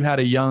 Maybe you had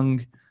a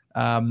young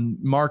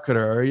marketer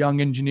or a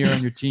young engineer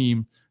on your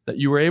team that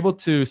you were able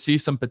to see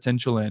some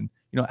potential in.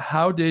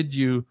 How did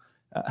you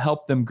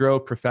help them grow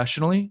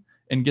professionally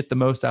and get the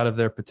most out of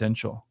their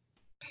potential?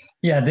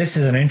 Yeah, this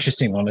is an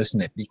interesting one,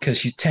 isn't it?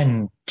 Because you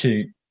tend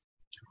to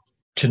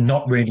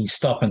not really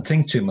stop and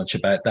think too much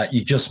about that.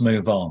 You just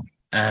move on.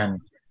 And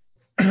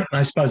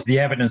I suppose the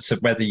evidence of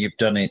whether you've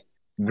done it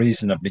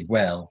reasonably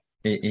well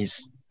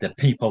is the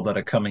people that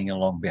are coming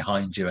along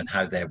behind you and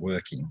how they're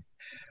working.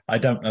 I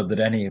don't know that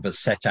any of us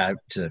set out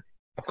to,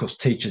 of course,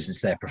 teachers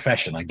is their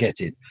profession, I get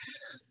it.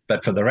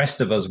 But for the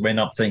rest of us, we're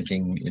not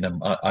thinking,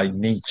 I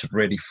need to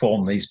really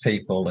form these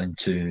people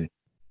into,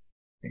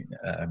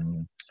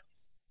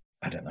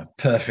 I don't know,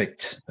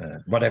 perfect,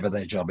 whatever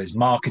their job is,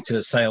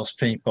 marketers,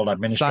 salespeople,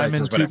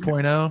 administrators, Simon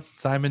 2.0,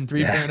 Simon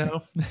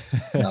 3.0.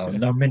 Yeah.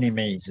 No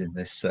mini-me's in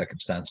this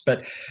circumstance.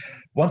 But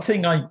one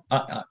thing I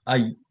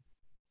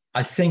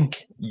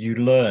think you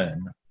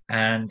learn,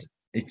 and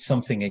it's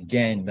something,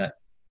 again, that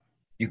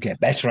you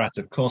get better at,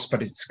 of course,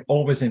 but it's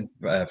always in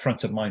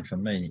front of mind for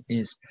me,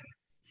 is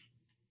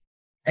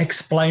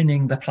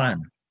explaining the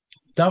plan.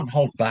 Don't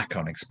hold back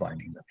on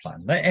explaining the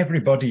plan. Let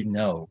everybody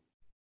know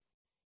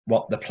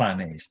what the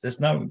plan is. There's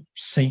no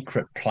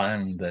secret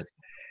plan that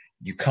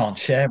you can't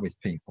share with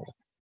people.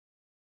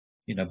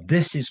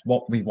 This is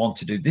what we want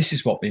to do. This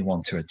is what we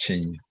want to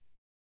achieve.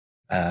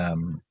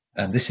 And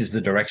this is the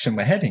direction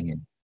we're heading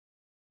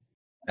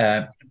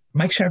in.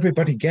 Make sure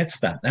everybody gets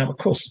that. Now, of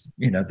course,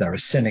 there are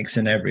cynics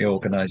in every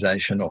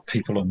organization, or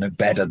people who know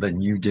better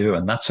than you do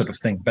and that sort of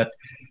thing. But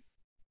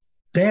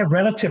they're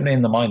relatively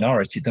in the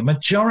minority. The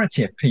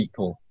majority of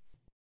people,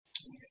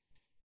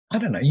 I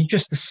don't know, you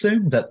just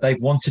assume that they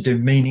want to do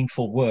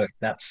meaningful work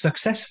that's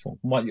successful.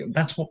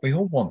 That's what we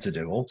all want to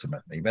do,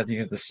 ultimately, whether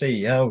you're the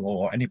CEO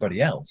or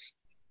anybody else.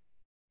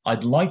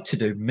 I'd like to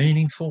do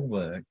meaningful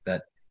work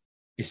that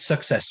is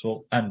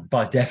successful, and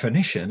by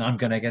definition, I'm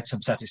going to get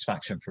some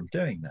satisfaction from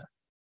doing that.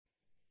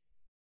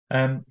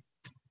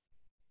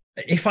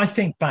 If I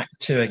think back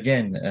to,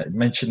 again,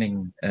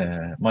 mentioning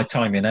my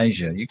time in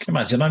Asia, you can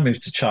imagine I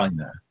moved to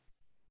China.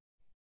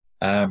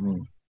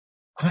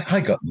 I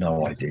got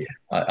no idea.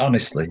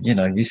 Honestly,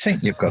 you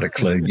think you've got a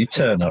clue, you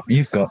turn up,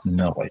 you've got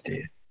no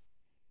idea.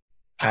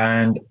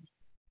 And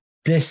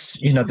this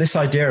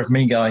idea of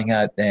me going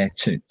out there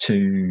to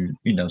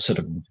sort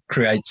of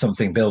create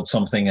something, build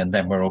something, and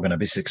then we're all going to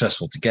be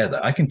successful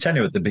together. I can tell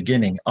you at the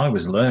beginning, I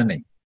was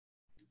learning.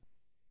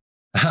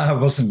 I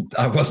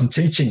wasn't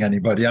teaching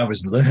anybody. I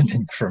was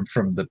learning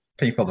from the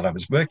people that I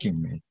was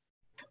working with.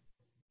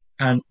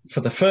 And for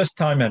the first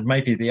time, and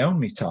maybe the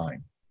only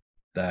time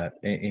that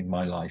in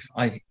my life,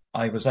 I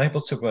was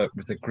able to work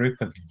with a group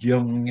of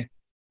young,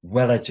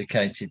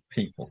 well-educated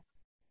people.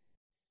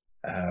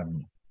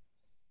 And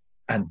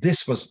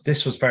this was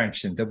very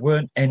interesting. There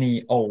weren't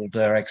any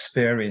older,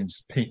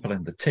 experienced people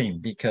in the team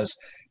because,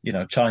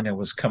 China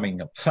was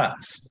coming up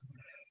fast.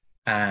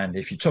 And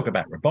if you talk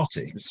about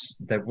robotics,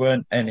 there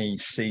weren't any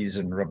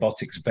seasoned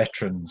robotics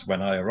veterans when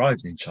I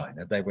arrived in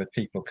China. They were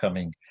people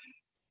coming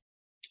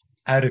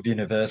out of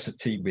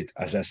university with,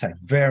 as I say,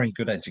 very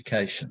good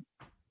education,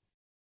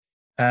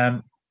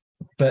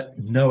 but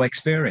no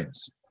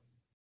experience.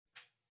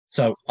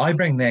 So I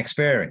bring the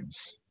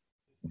experience,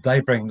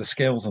 they bring the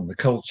skills and the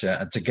culture,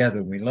 and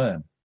together we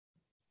learn.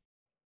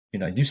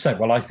 You say,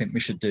 well, I think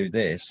we should do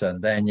this,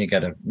 and then you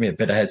get a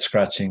bit of head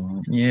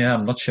scratching. Yeah,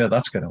 I'm not sure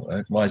that's going to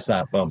work. Why is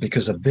that? Well,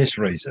 because of this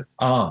reason.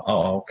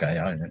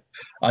 Okay.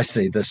 I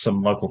see there's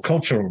some local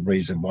cultural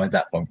reason why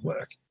that won't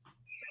work.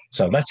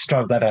 So let's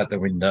throw that out the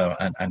window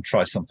and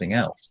try something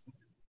else.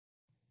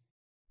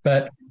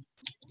 But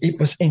it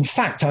was, in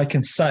fact, I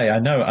can say, I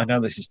know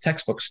this is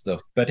textbook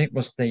stuff, but it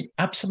was the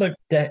absolute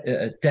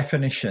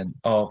definition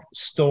of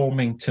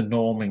storming to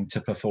norming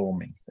to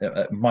performing.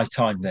 My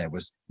time there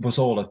was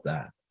all of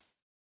that.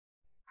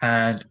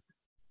 And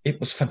it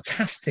was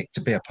fantastic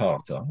to be a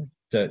part of.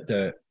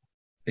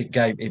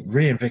 It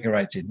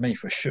reinvigorated me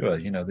for sure.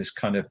 This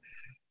kind of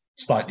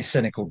slightly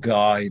cynical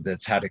guy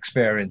that's had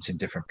experience in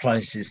different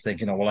places,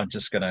 thinking, well, I'm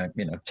just going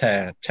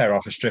to, tear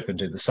off a strip and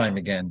do the same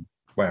again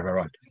wherever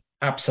I.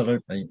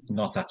 Absolutely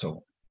not at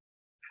all.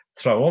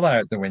 Throw all that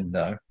out the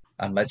window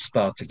and let's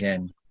start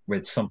again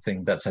with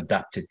something that's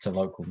adapted to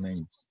local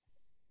needs.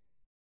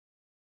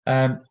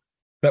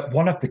 But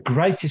one of the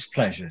greatest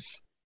pleasures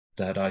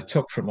that I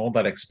took from all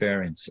that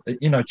experience,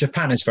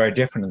 Japan is very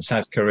different and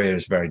South Korea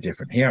is very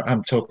different. Here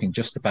I'm talking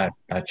just about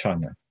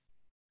China,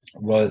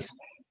 was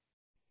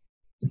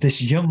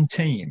this young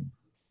team,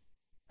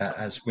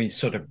 as we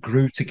sort of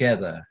grew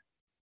together,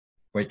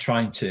 we're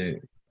trying to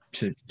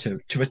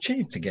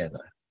achieve together.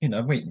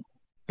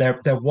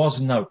 There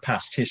was no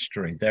past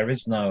history. There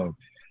is no,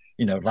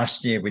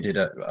 last year we did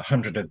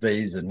 100 of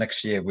these and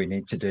next year we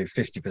need to do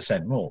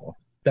 50% more.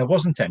 There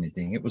wasn't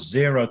anything. It was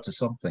 0 to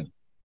something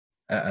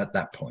at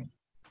that point.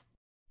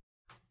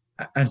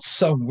 And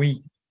so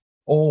we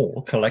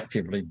all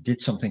collectively did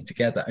something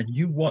together. And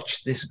you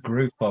watch this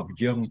group of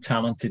young,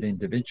 talented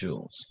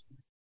individuals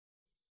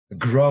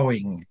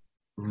growing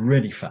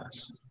really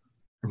fast,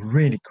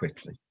 really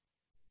quickly,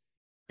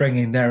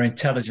 bringing their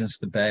intelligence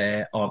to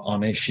bear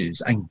on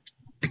issues. And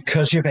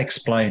because you've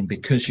explained,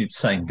 because you've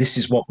saying this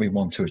is what we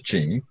want to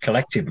achieve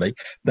collectively,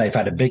 they've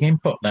had a big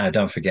input now,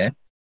 don't forget,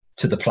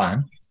 to the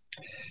plan.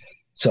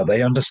 So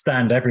they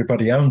understand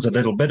everybody owns a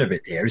little bit of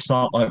it here. It's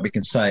not like we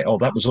can say, oh,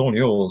 that was all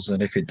yours,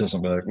 and if it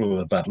doesn't work,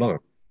 we'll bad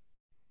luck.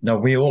 No,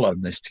 we all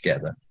own this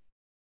together.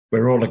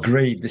 We're all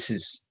agreed this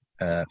is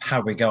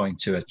how we're going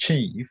to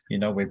achieve.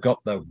 We've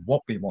got the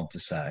what we want to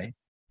say.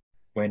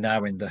 We're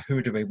now in the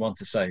who do we want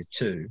to say it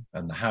to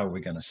and the how we're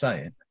going to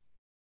say it.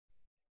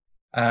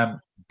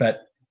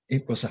 But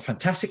it was a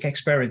fantastic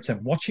experience,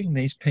 and watching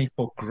these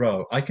people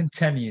grow, I can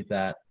tell you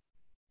that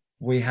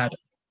we had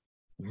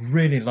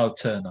really low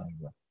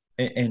turnover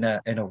in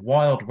a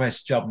Wild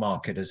West job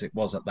market as it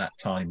was at that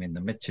time in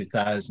the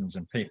mid-2000s,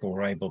 and people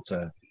were able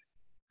to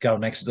go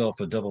next door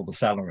for double the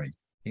salary.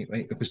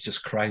 It was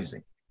just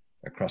crazy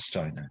across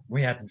China.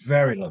 We had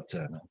very low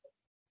turnover.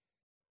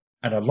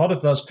 And a lot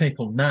of those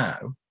people now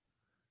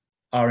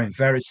are in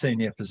very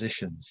senior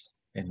positions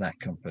in that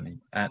company.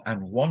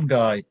 And one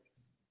guy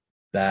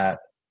that,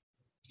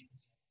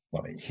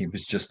 well, he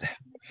was just a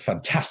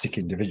fantastic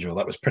individual.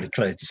 That was pretty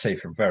clear to see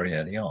from very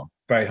early on.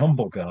 Very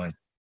humble guy,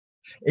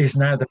 is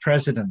now the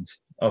president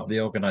of the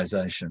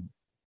organization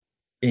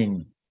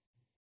in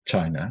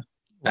China.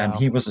 Wow. And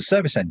he was a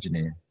service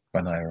engineer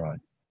when I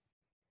arrived.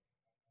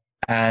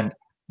 And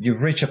you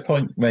reach a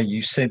point where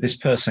you see this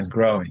person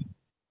growing,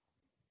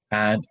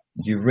 and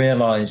you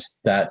realize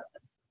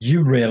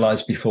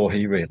before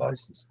he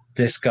realizes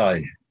this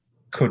guy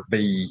could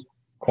be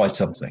quite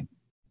something,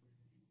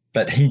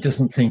 but he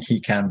doesn't think he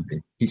can be.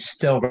 He's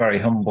still very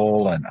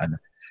humble and a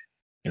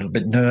little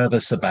bit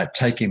nervous about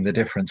taking the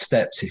different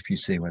steps, if you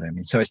see what I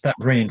mean. So it's that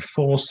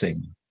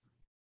reinforcing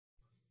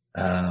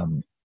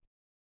and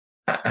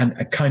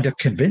a kind of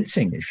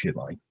convincing, if you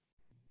like.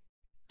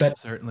 But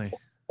certainly,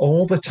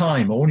 all the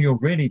time, all you're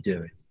really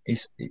doing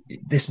is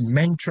this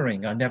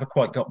mentoring. I never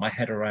quite got my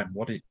head around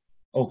what it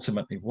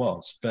ultimately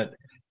was, but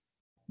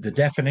the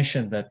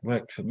definition that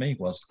worked for me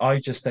was I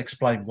just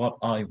explained what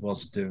I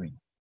was doing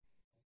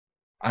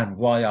and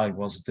why I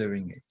was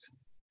doing it.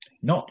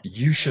 Not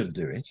you should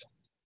do it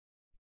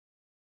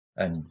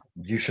and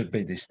you should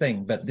be this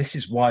thing, but this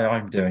is why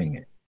I'm doing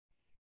it.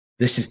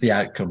 This is the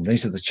outcome.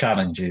 These are the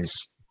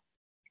challenges.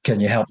 Can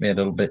you help me a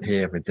little bit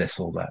here with this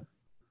or that?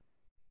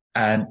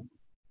 And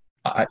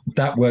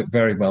that worked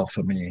very well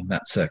for me in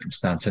that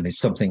circumstance. And it's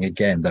something,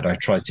 again, that I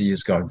try to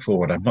use going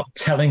forward. I'm not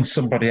telling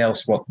somebody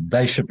else what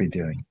they should be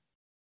doing,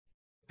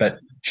 but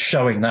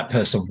showing that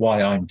person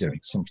why I'm doing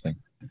something.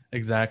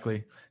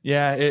 Exactly.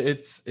 Yeah,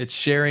 it's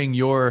sharing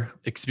your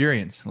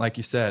experience, like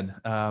you said,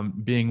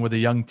 being with a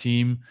young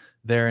team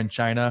there in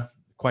China,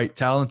 quite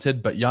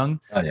talented but young.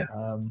 Oh,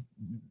 yeah.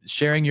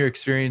 Sharing your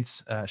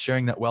experience,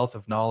 sharing that wealth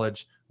of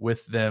knowledge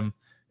with them,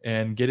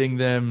 and getting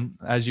them,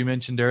 as you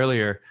mentioned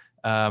earlier,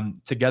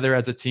 together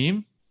as a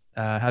team,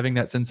 having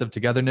that sense of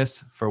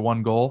togetherness for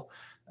one goal,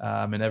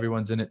 and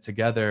everyone's in it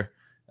together.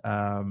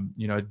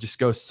 It just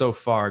goes so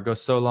far,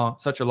 goes so long,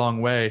 such a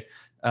long way.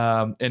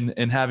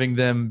 And having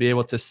them be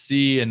able to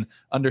see and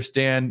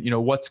understand,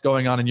 what's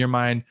going on in your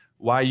mind,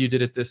 why you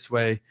did it this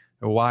way,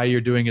 or why you're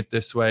doing it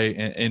this way.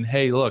 And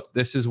hey, look,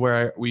 this is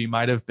where we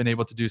might have been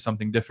able to do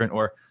something different,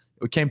 or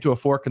we came to a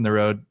fork in the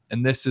road,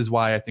 and this is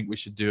why I think we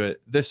should do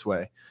it this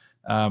way.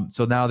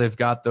 So now they've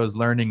got those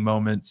learning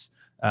moments.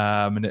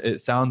 And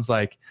it sounds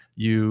like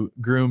you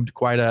groomed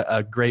quite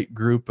a great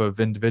group of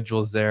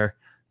individuals there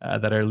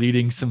that are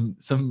leading some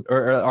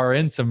or are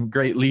in some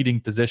great leading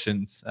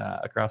positions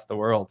across the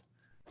world.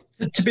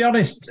 To be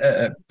honest,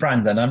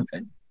 Brandon,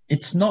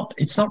 it's not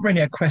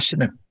really a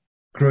question of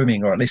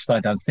grooming, or at least I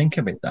don't think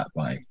of it that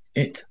way.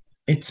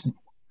 It's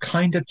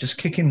kind of just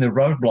kicking the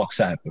roadblocks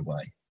out the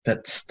way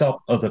that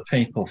stop other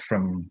people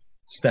from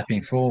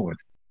stepping forward.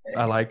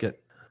 I like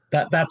it.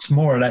 That's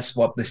more or less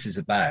what this is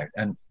about.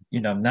 And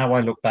now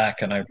I look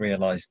back and I've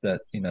realized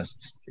that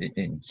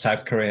in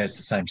South Korea it's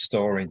the same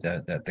story.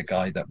 The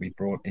guy that we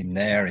brought in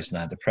there is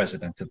now the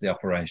president of the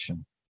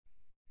operation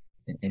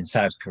in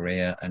South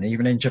Korea, and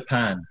even in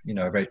Japan,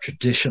 a very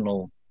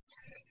traditional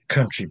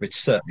country, which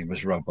certainly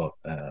was robot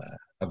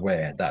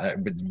aware, that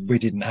we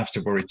didn't have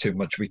to worry too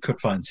much. We could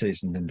find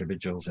seasoned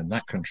individuals in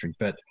that country,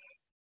 but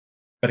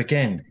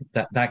again,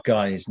 that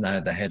guy is now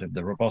the head of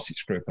the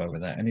robotics group over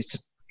there, and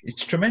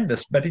it's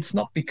tremendous. But it's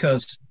not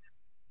because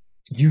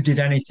you did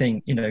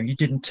anything, you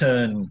didn't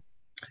turn,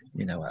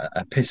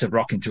 a piece of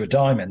rock into a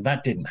diamond.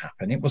 That didn't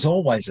happen. It was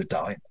always a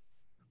diamond.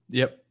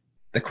 Yep.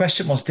 The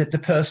question was, did the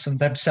person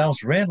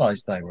themselves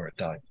realize they were a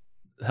diamond?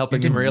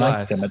 Helping them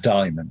realize them a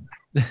diamond.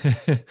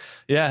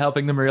 Yeah,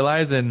 helping them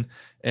realize and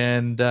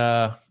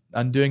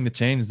undoing the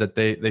change that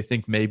they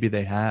think maybe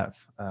they have.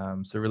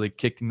 So really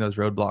kicking those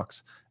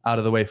roadblocks out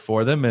of the way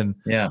for them, and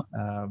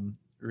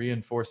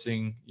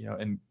reinforcing,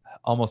 and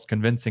almost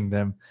convincing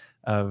them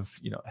of,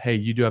 hey,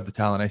 you do have the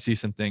talent. I see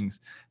some things,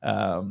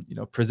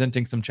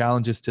 presenting some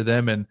challenges to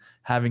them and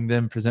having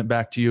them present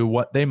back to you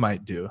what they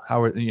might do,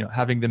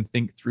 having them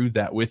think through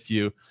that with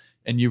you,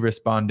 and you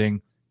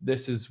responding,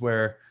 this is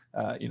where,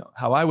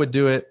 how I would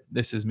do it.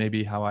 This is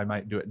maybe how I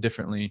might do it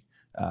differently.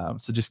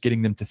 So just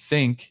getting them to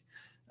think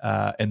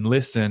and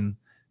listen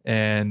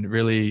and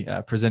really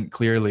present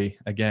clearly.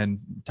 Again,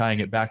 tying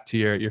it back to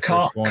your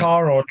first point.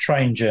 Car or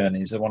train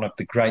journeys are one of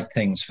the great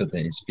things for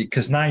these,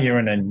 because now you're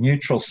in a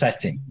neutral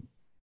setting.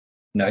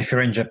 If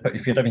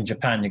you live in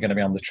Japan, you're going to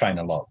be on the train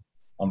a lot,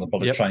 on the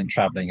bullet train,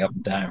 traveling up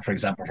and down, for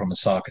example, from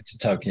Osaka to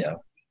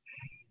Tokyo.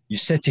 You're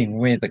sitting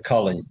with a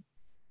colleague.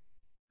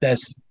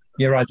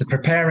 You're either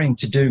preparing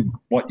to do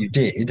what you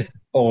did,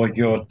 or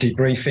you're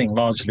debriefing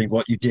largely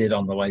what you did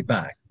on the way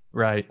back.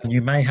 Right. And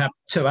you may have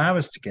 2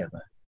 hours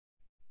together.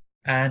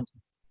 And,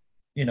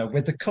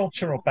 with the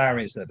cultural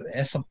barriers that are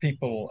there, some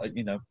people,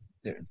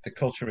 the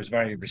culture is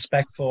very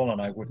respectful,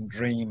 and I wouldn't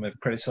dream of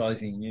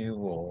criticizing you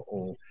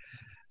or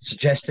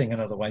suggesting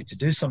another way to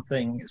do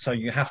something. So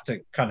you have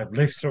to kind of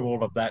live through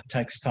all of that. It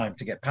takes time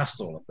to get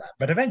past all of that.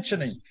 But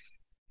eventually,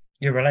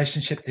 your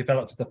relationship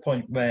develops to the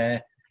point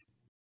where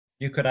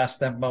you could ask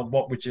them, well,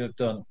 what would you have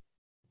done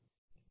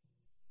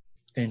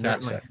in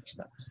that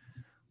circumstance?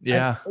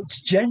 Yeah. And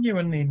it's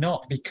genuinely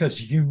not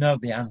because you know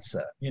the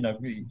answer.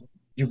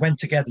 You went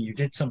together, you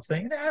did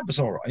something, it was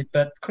all right,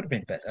 but could have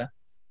been better.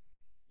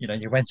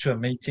 You went to a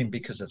meeting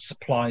because of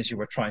supplies you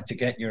were trying to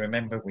get. You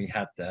remember we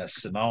had the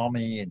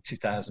tsunami in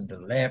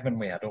 2011.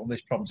 We had all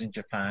these problems in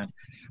Japan.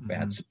 We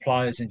had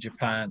suppliers in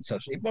Japan. So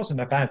it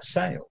wasn't about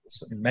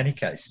sales. In many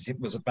cases, it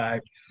was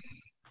about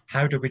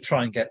how do we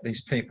try and get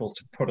these people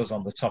to put us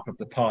on the top of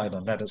the pile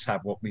and let us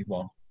have what we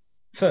want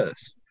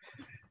first.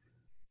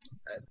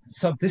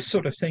 So this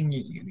sort of thing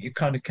you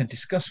kind of can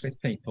discuss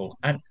with people.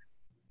 And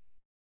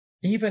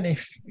even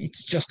if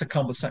it's just a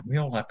conversation, we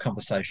all have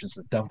conversations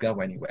that don't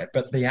go anywhere,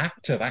 but the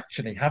act of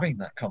actually having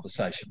that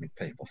conversation with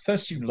people,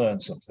 first you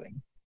learn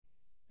something.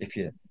 If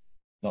you're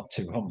not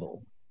too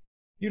humble,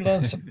 you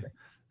learn something.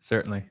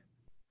 Certainly.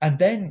 And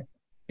then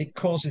it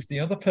causes the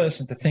other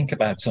person to think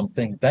about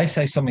something. They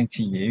say something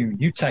to you,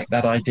 you take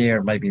that idea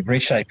and maybe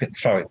reshape it and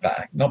throw it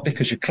back, not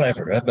because you're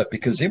cleverer, but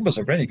because it was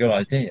a really good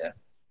idea.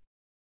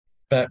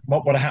 But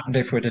what would have happened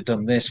if we'd have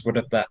done this?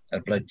 Would that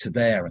have led to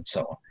there, and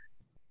so on?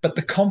 But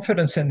the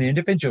confidence in the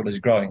individual is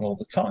growing all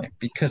the time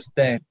because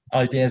their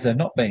ideas are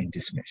not being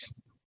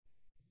dismissed.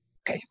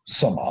 Okay,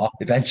 some are.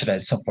 Eventually,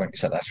 at some point, you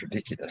say, that's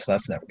ridiculous.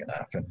 That's never going to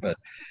happen. But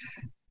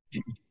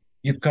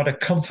you've got to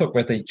comfort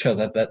with each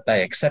other that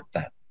they accept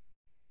that.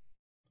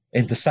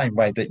 In the same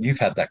way that you've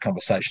had that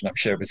conversation, I'm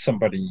sure, with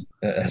somebody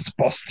as a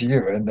boss to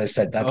you, and they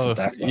said, that's a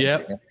daft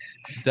idea.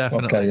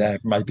 Definitely. Okay, yeah,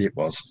 maybe it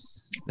was.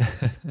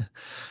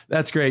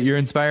 That's great. You're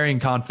inspiring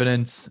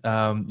confidence.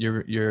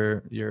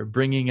 You're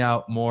bringing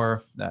out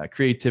more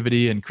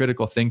creativity and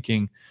critical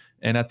thinking.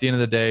 And at the end of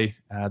the day,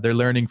 they're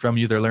learning from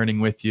you. They're learning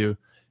with you.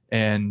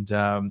 And,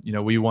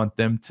 we want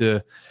them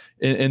to,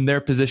 in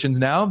their positions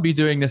now, be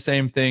doing the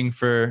same thing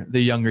for the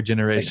younger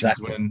generations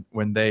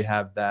when they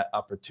have that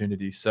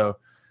opportunity. So,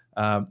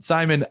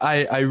 Simon,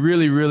 I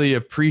really, really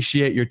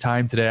appreciate your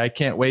time today. I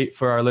can't wait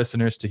for our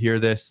listeners to hear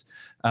this.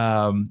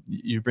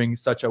 You bring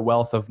such a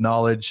wealth of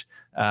knowledge,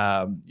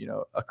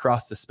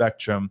 across the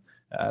spectrum,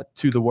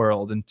 to the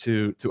world and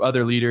to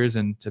other leaders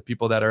and to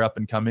people that are up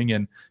and coming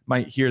and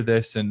might hear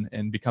this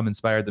and become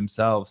inspired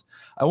themselves.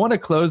 I want to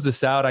close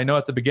this out. I know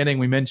at the beginning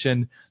we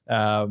mentioned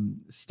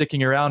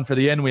sticking around for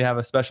the end. We have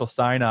a special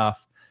sign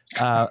off.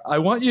 I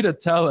want you to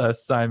tell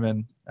us,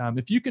 Simon,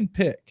 if you can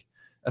pick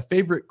a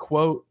favorite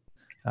quote,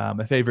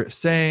 a favorite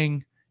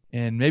saying,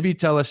 and maybe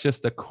tell us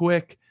just a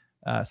quick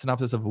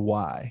synopsis of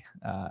why.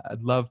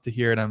 I'd love to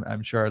hear it.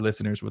 I'm sure our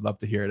listeners would love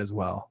to hear it as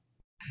well.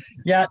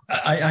 Yeah,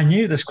 I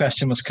knew this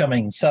question was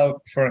coming. So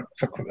for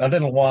a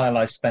little while,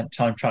 I spent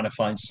time trying to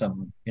find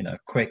some,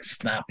 quick,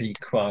 snappy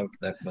quote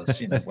that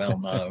was, well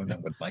known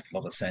and would make a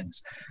lot of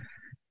sense.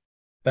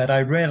 But I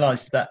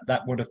realized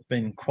that would have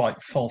been quite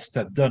false to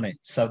have done it.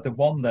 So the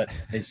one that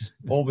is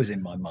always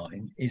in my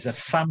mind is a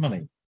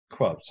family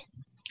quote.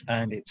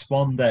 And it's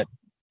one that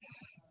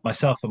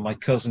myself and my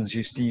cousins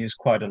used to use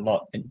quite a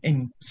lot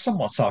in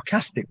somewhat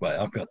sarcastic way,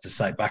 I've got to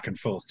say, back and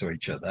forth to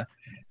each other.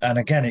 And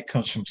again, it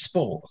comes from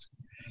sport.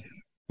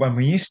 When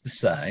we used to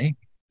say,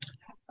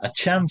 a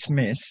chance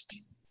missed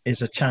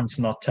is a chance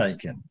not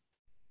taken.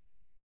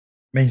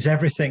 Means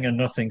everything and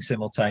nothing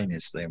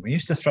simultaneously. And we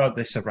used to throw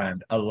this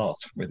around a lot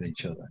with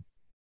each other.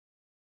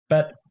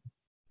 But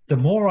the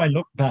more I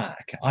look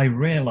back, I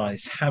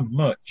realize how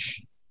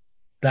much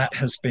that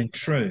has been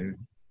true,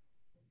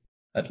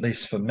 at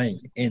least for me,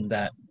 in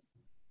that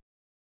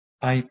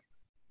I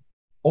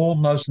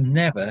almost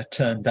never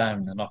turn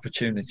down an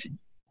opportunity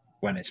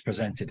when it's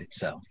presented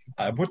itself.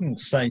 I wouldn't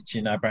say to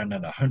you,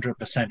 Brandon,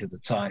 100% of the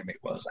time it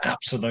was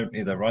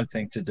absolutely the right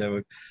thing to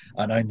do,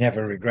 and I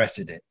never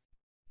regretted it.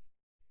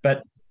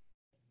 But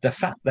the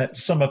fact that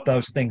some of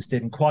those things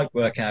didn't quite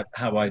work out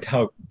how I'd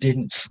hoped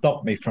didn't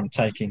stop me from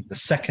taking the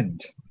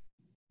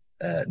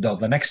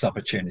next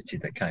opportunity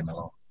that came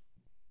along.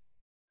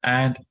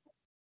 And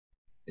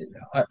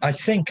I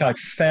think I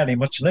fairly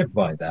much live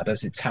by that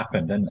as it's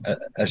happened. And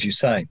as you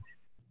say,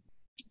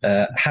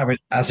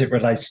 as it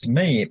relates to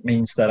me, it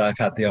means that I've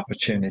had the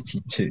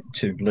opportunity to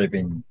live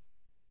in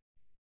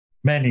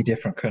many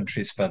different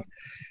countries. But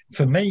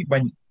for me,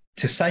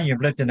 to say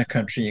you've lived in a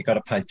country, you've got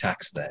to pay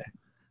tax there.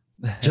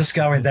 Just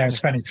going there and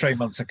spending 3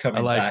 months and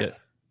coming back. It.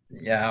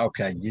 Yeah,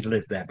 okay, you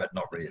live there, but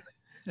not really.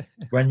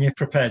 When you've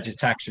prepared your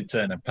tax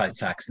return and paid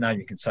tax, now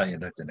you can say you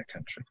lived in a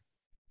country.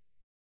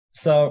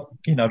 So,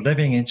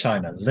 living in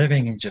China,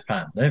 living in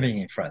Japan, living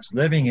in France,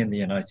 living in the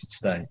United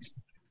States,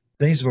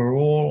 these were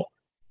all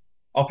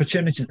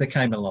opportunities that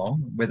came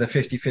along with a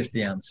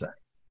 50-50 answer.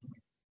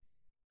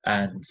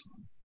 And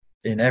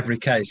in every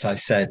case, I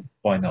said,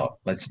 why not?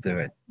 Let's do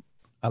it.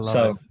 I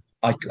love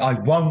it. I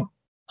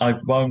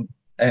won't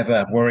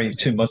ever worry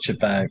too much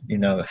about,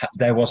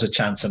 there was a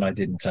chance and I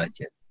didn't take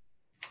it.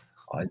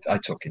 I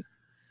took it.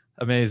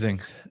 Amazing.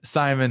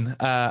 Simon,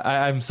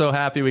 I'm so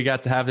happy we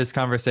got to have this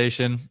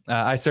conversation.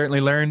 I certainly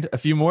learned a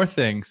few more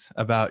things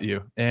about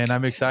you, and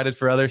I'm excited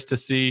for others to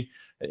see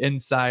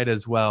inside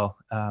as well.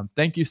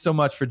 Thank you so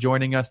much for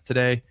joining us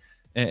today.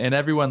 And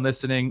everyone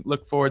listening,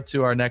 look forward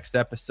to our next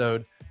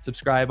episode.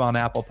 Subscribe on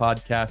Apple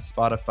Podcasts,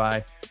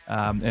 Spotify,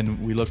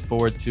 and we look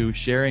forward to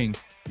sharing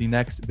the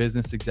next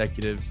business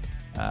executives'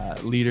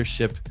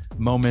 leadership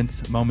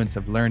moments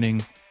of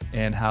learning,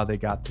 and how they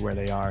got to where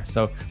they are.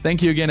 So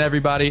thank you again,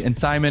 everybody. And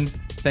Simon,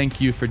 thank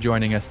you for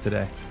joining us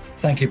today.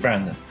 Thank you,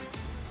 Brandon.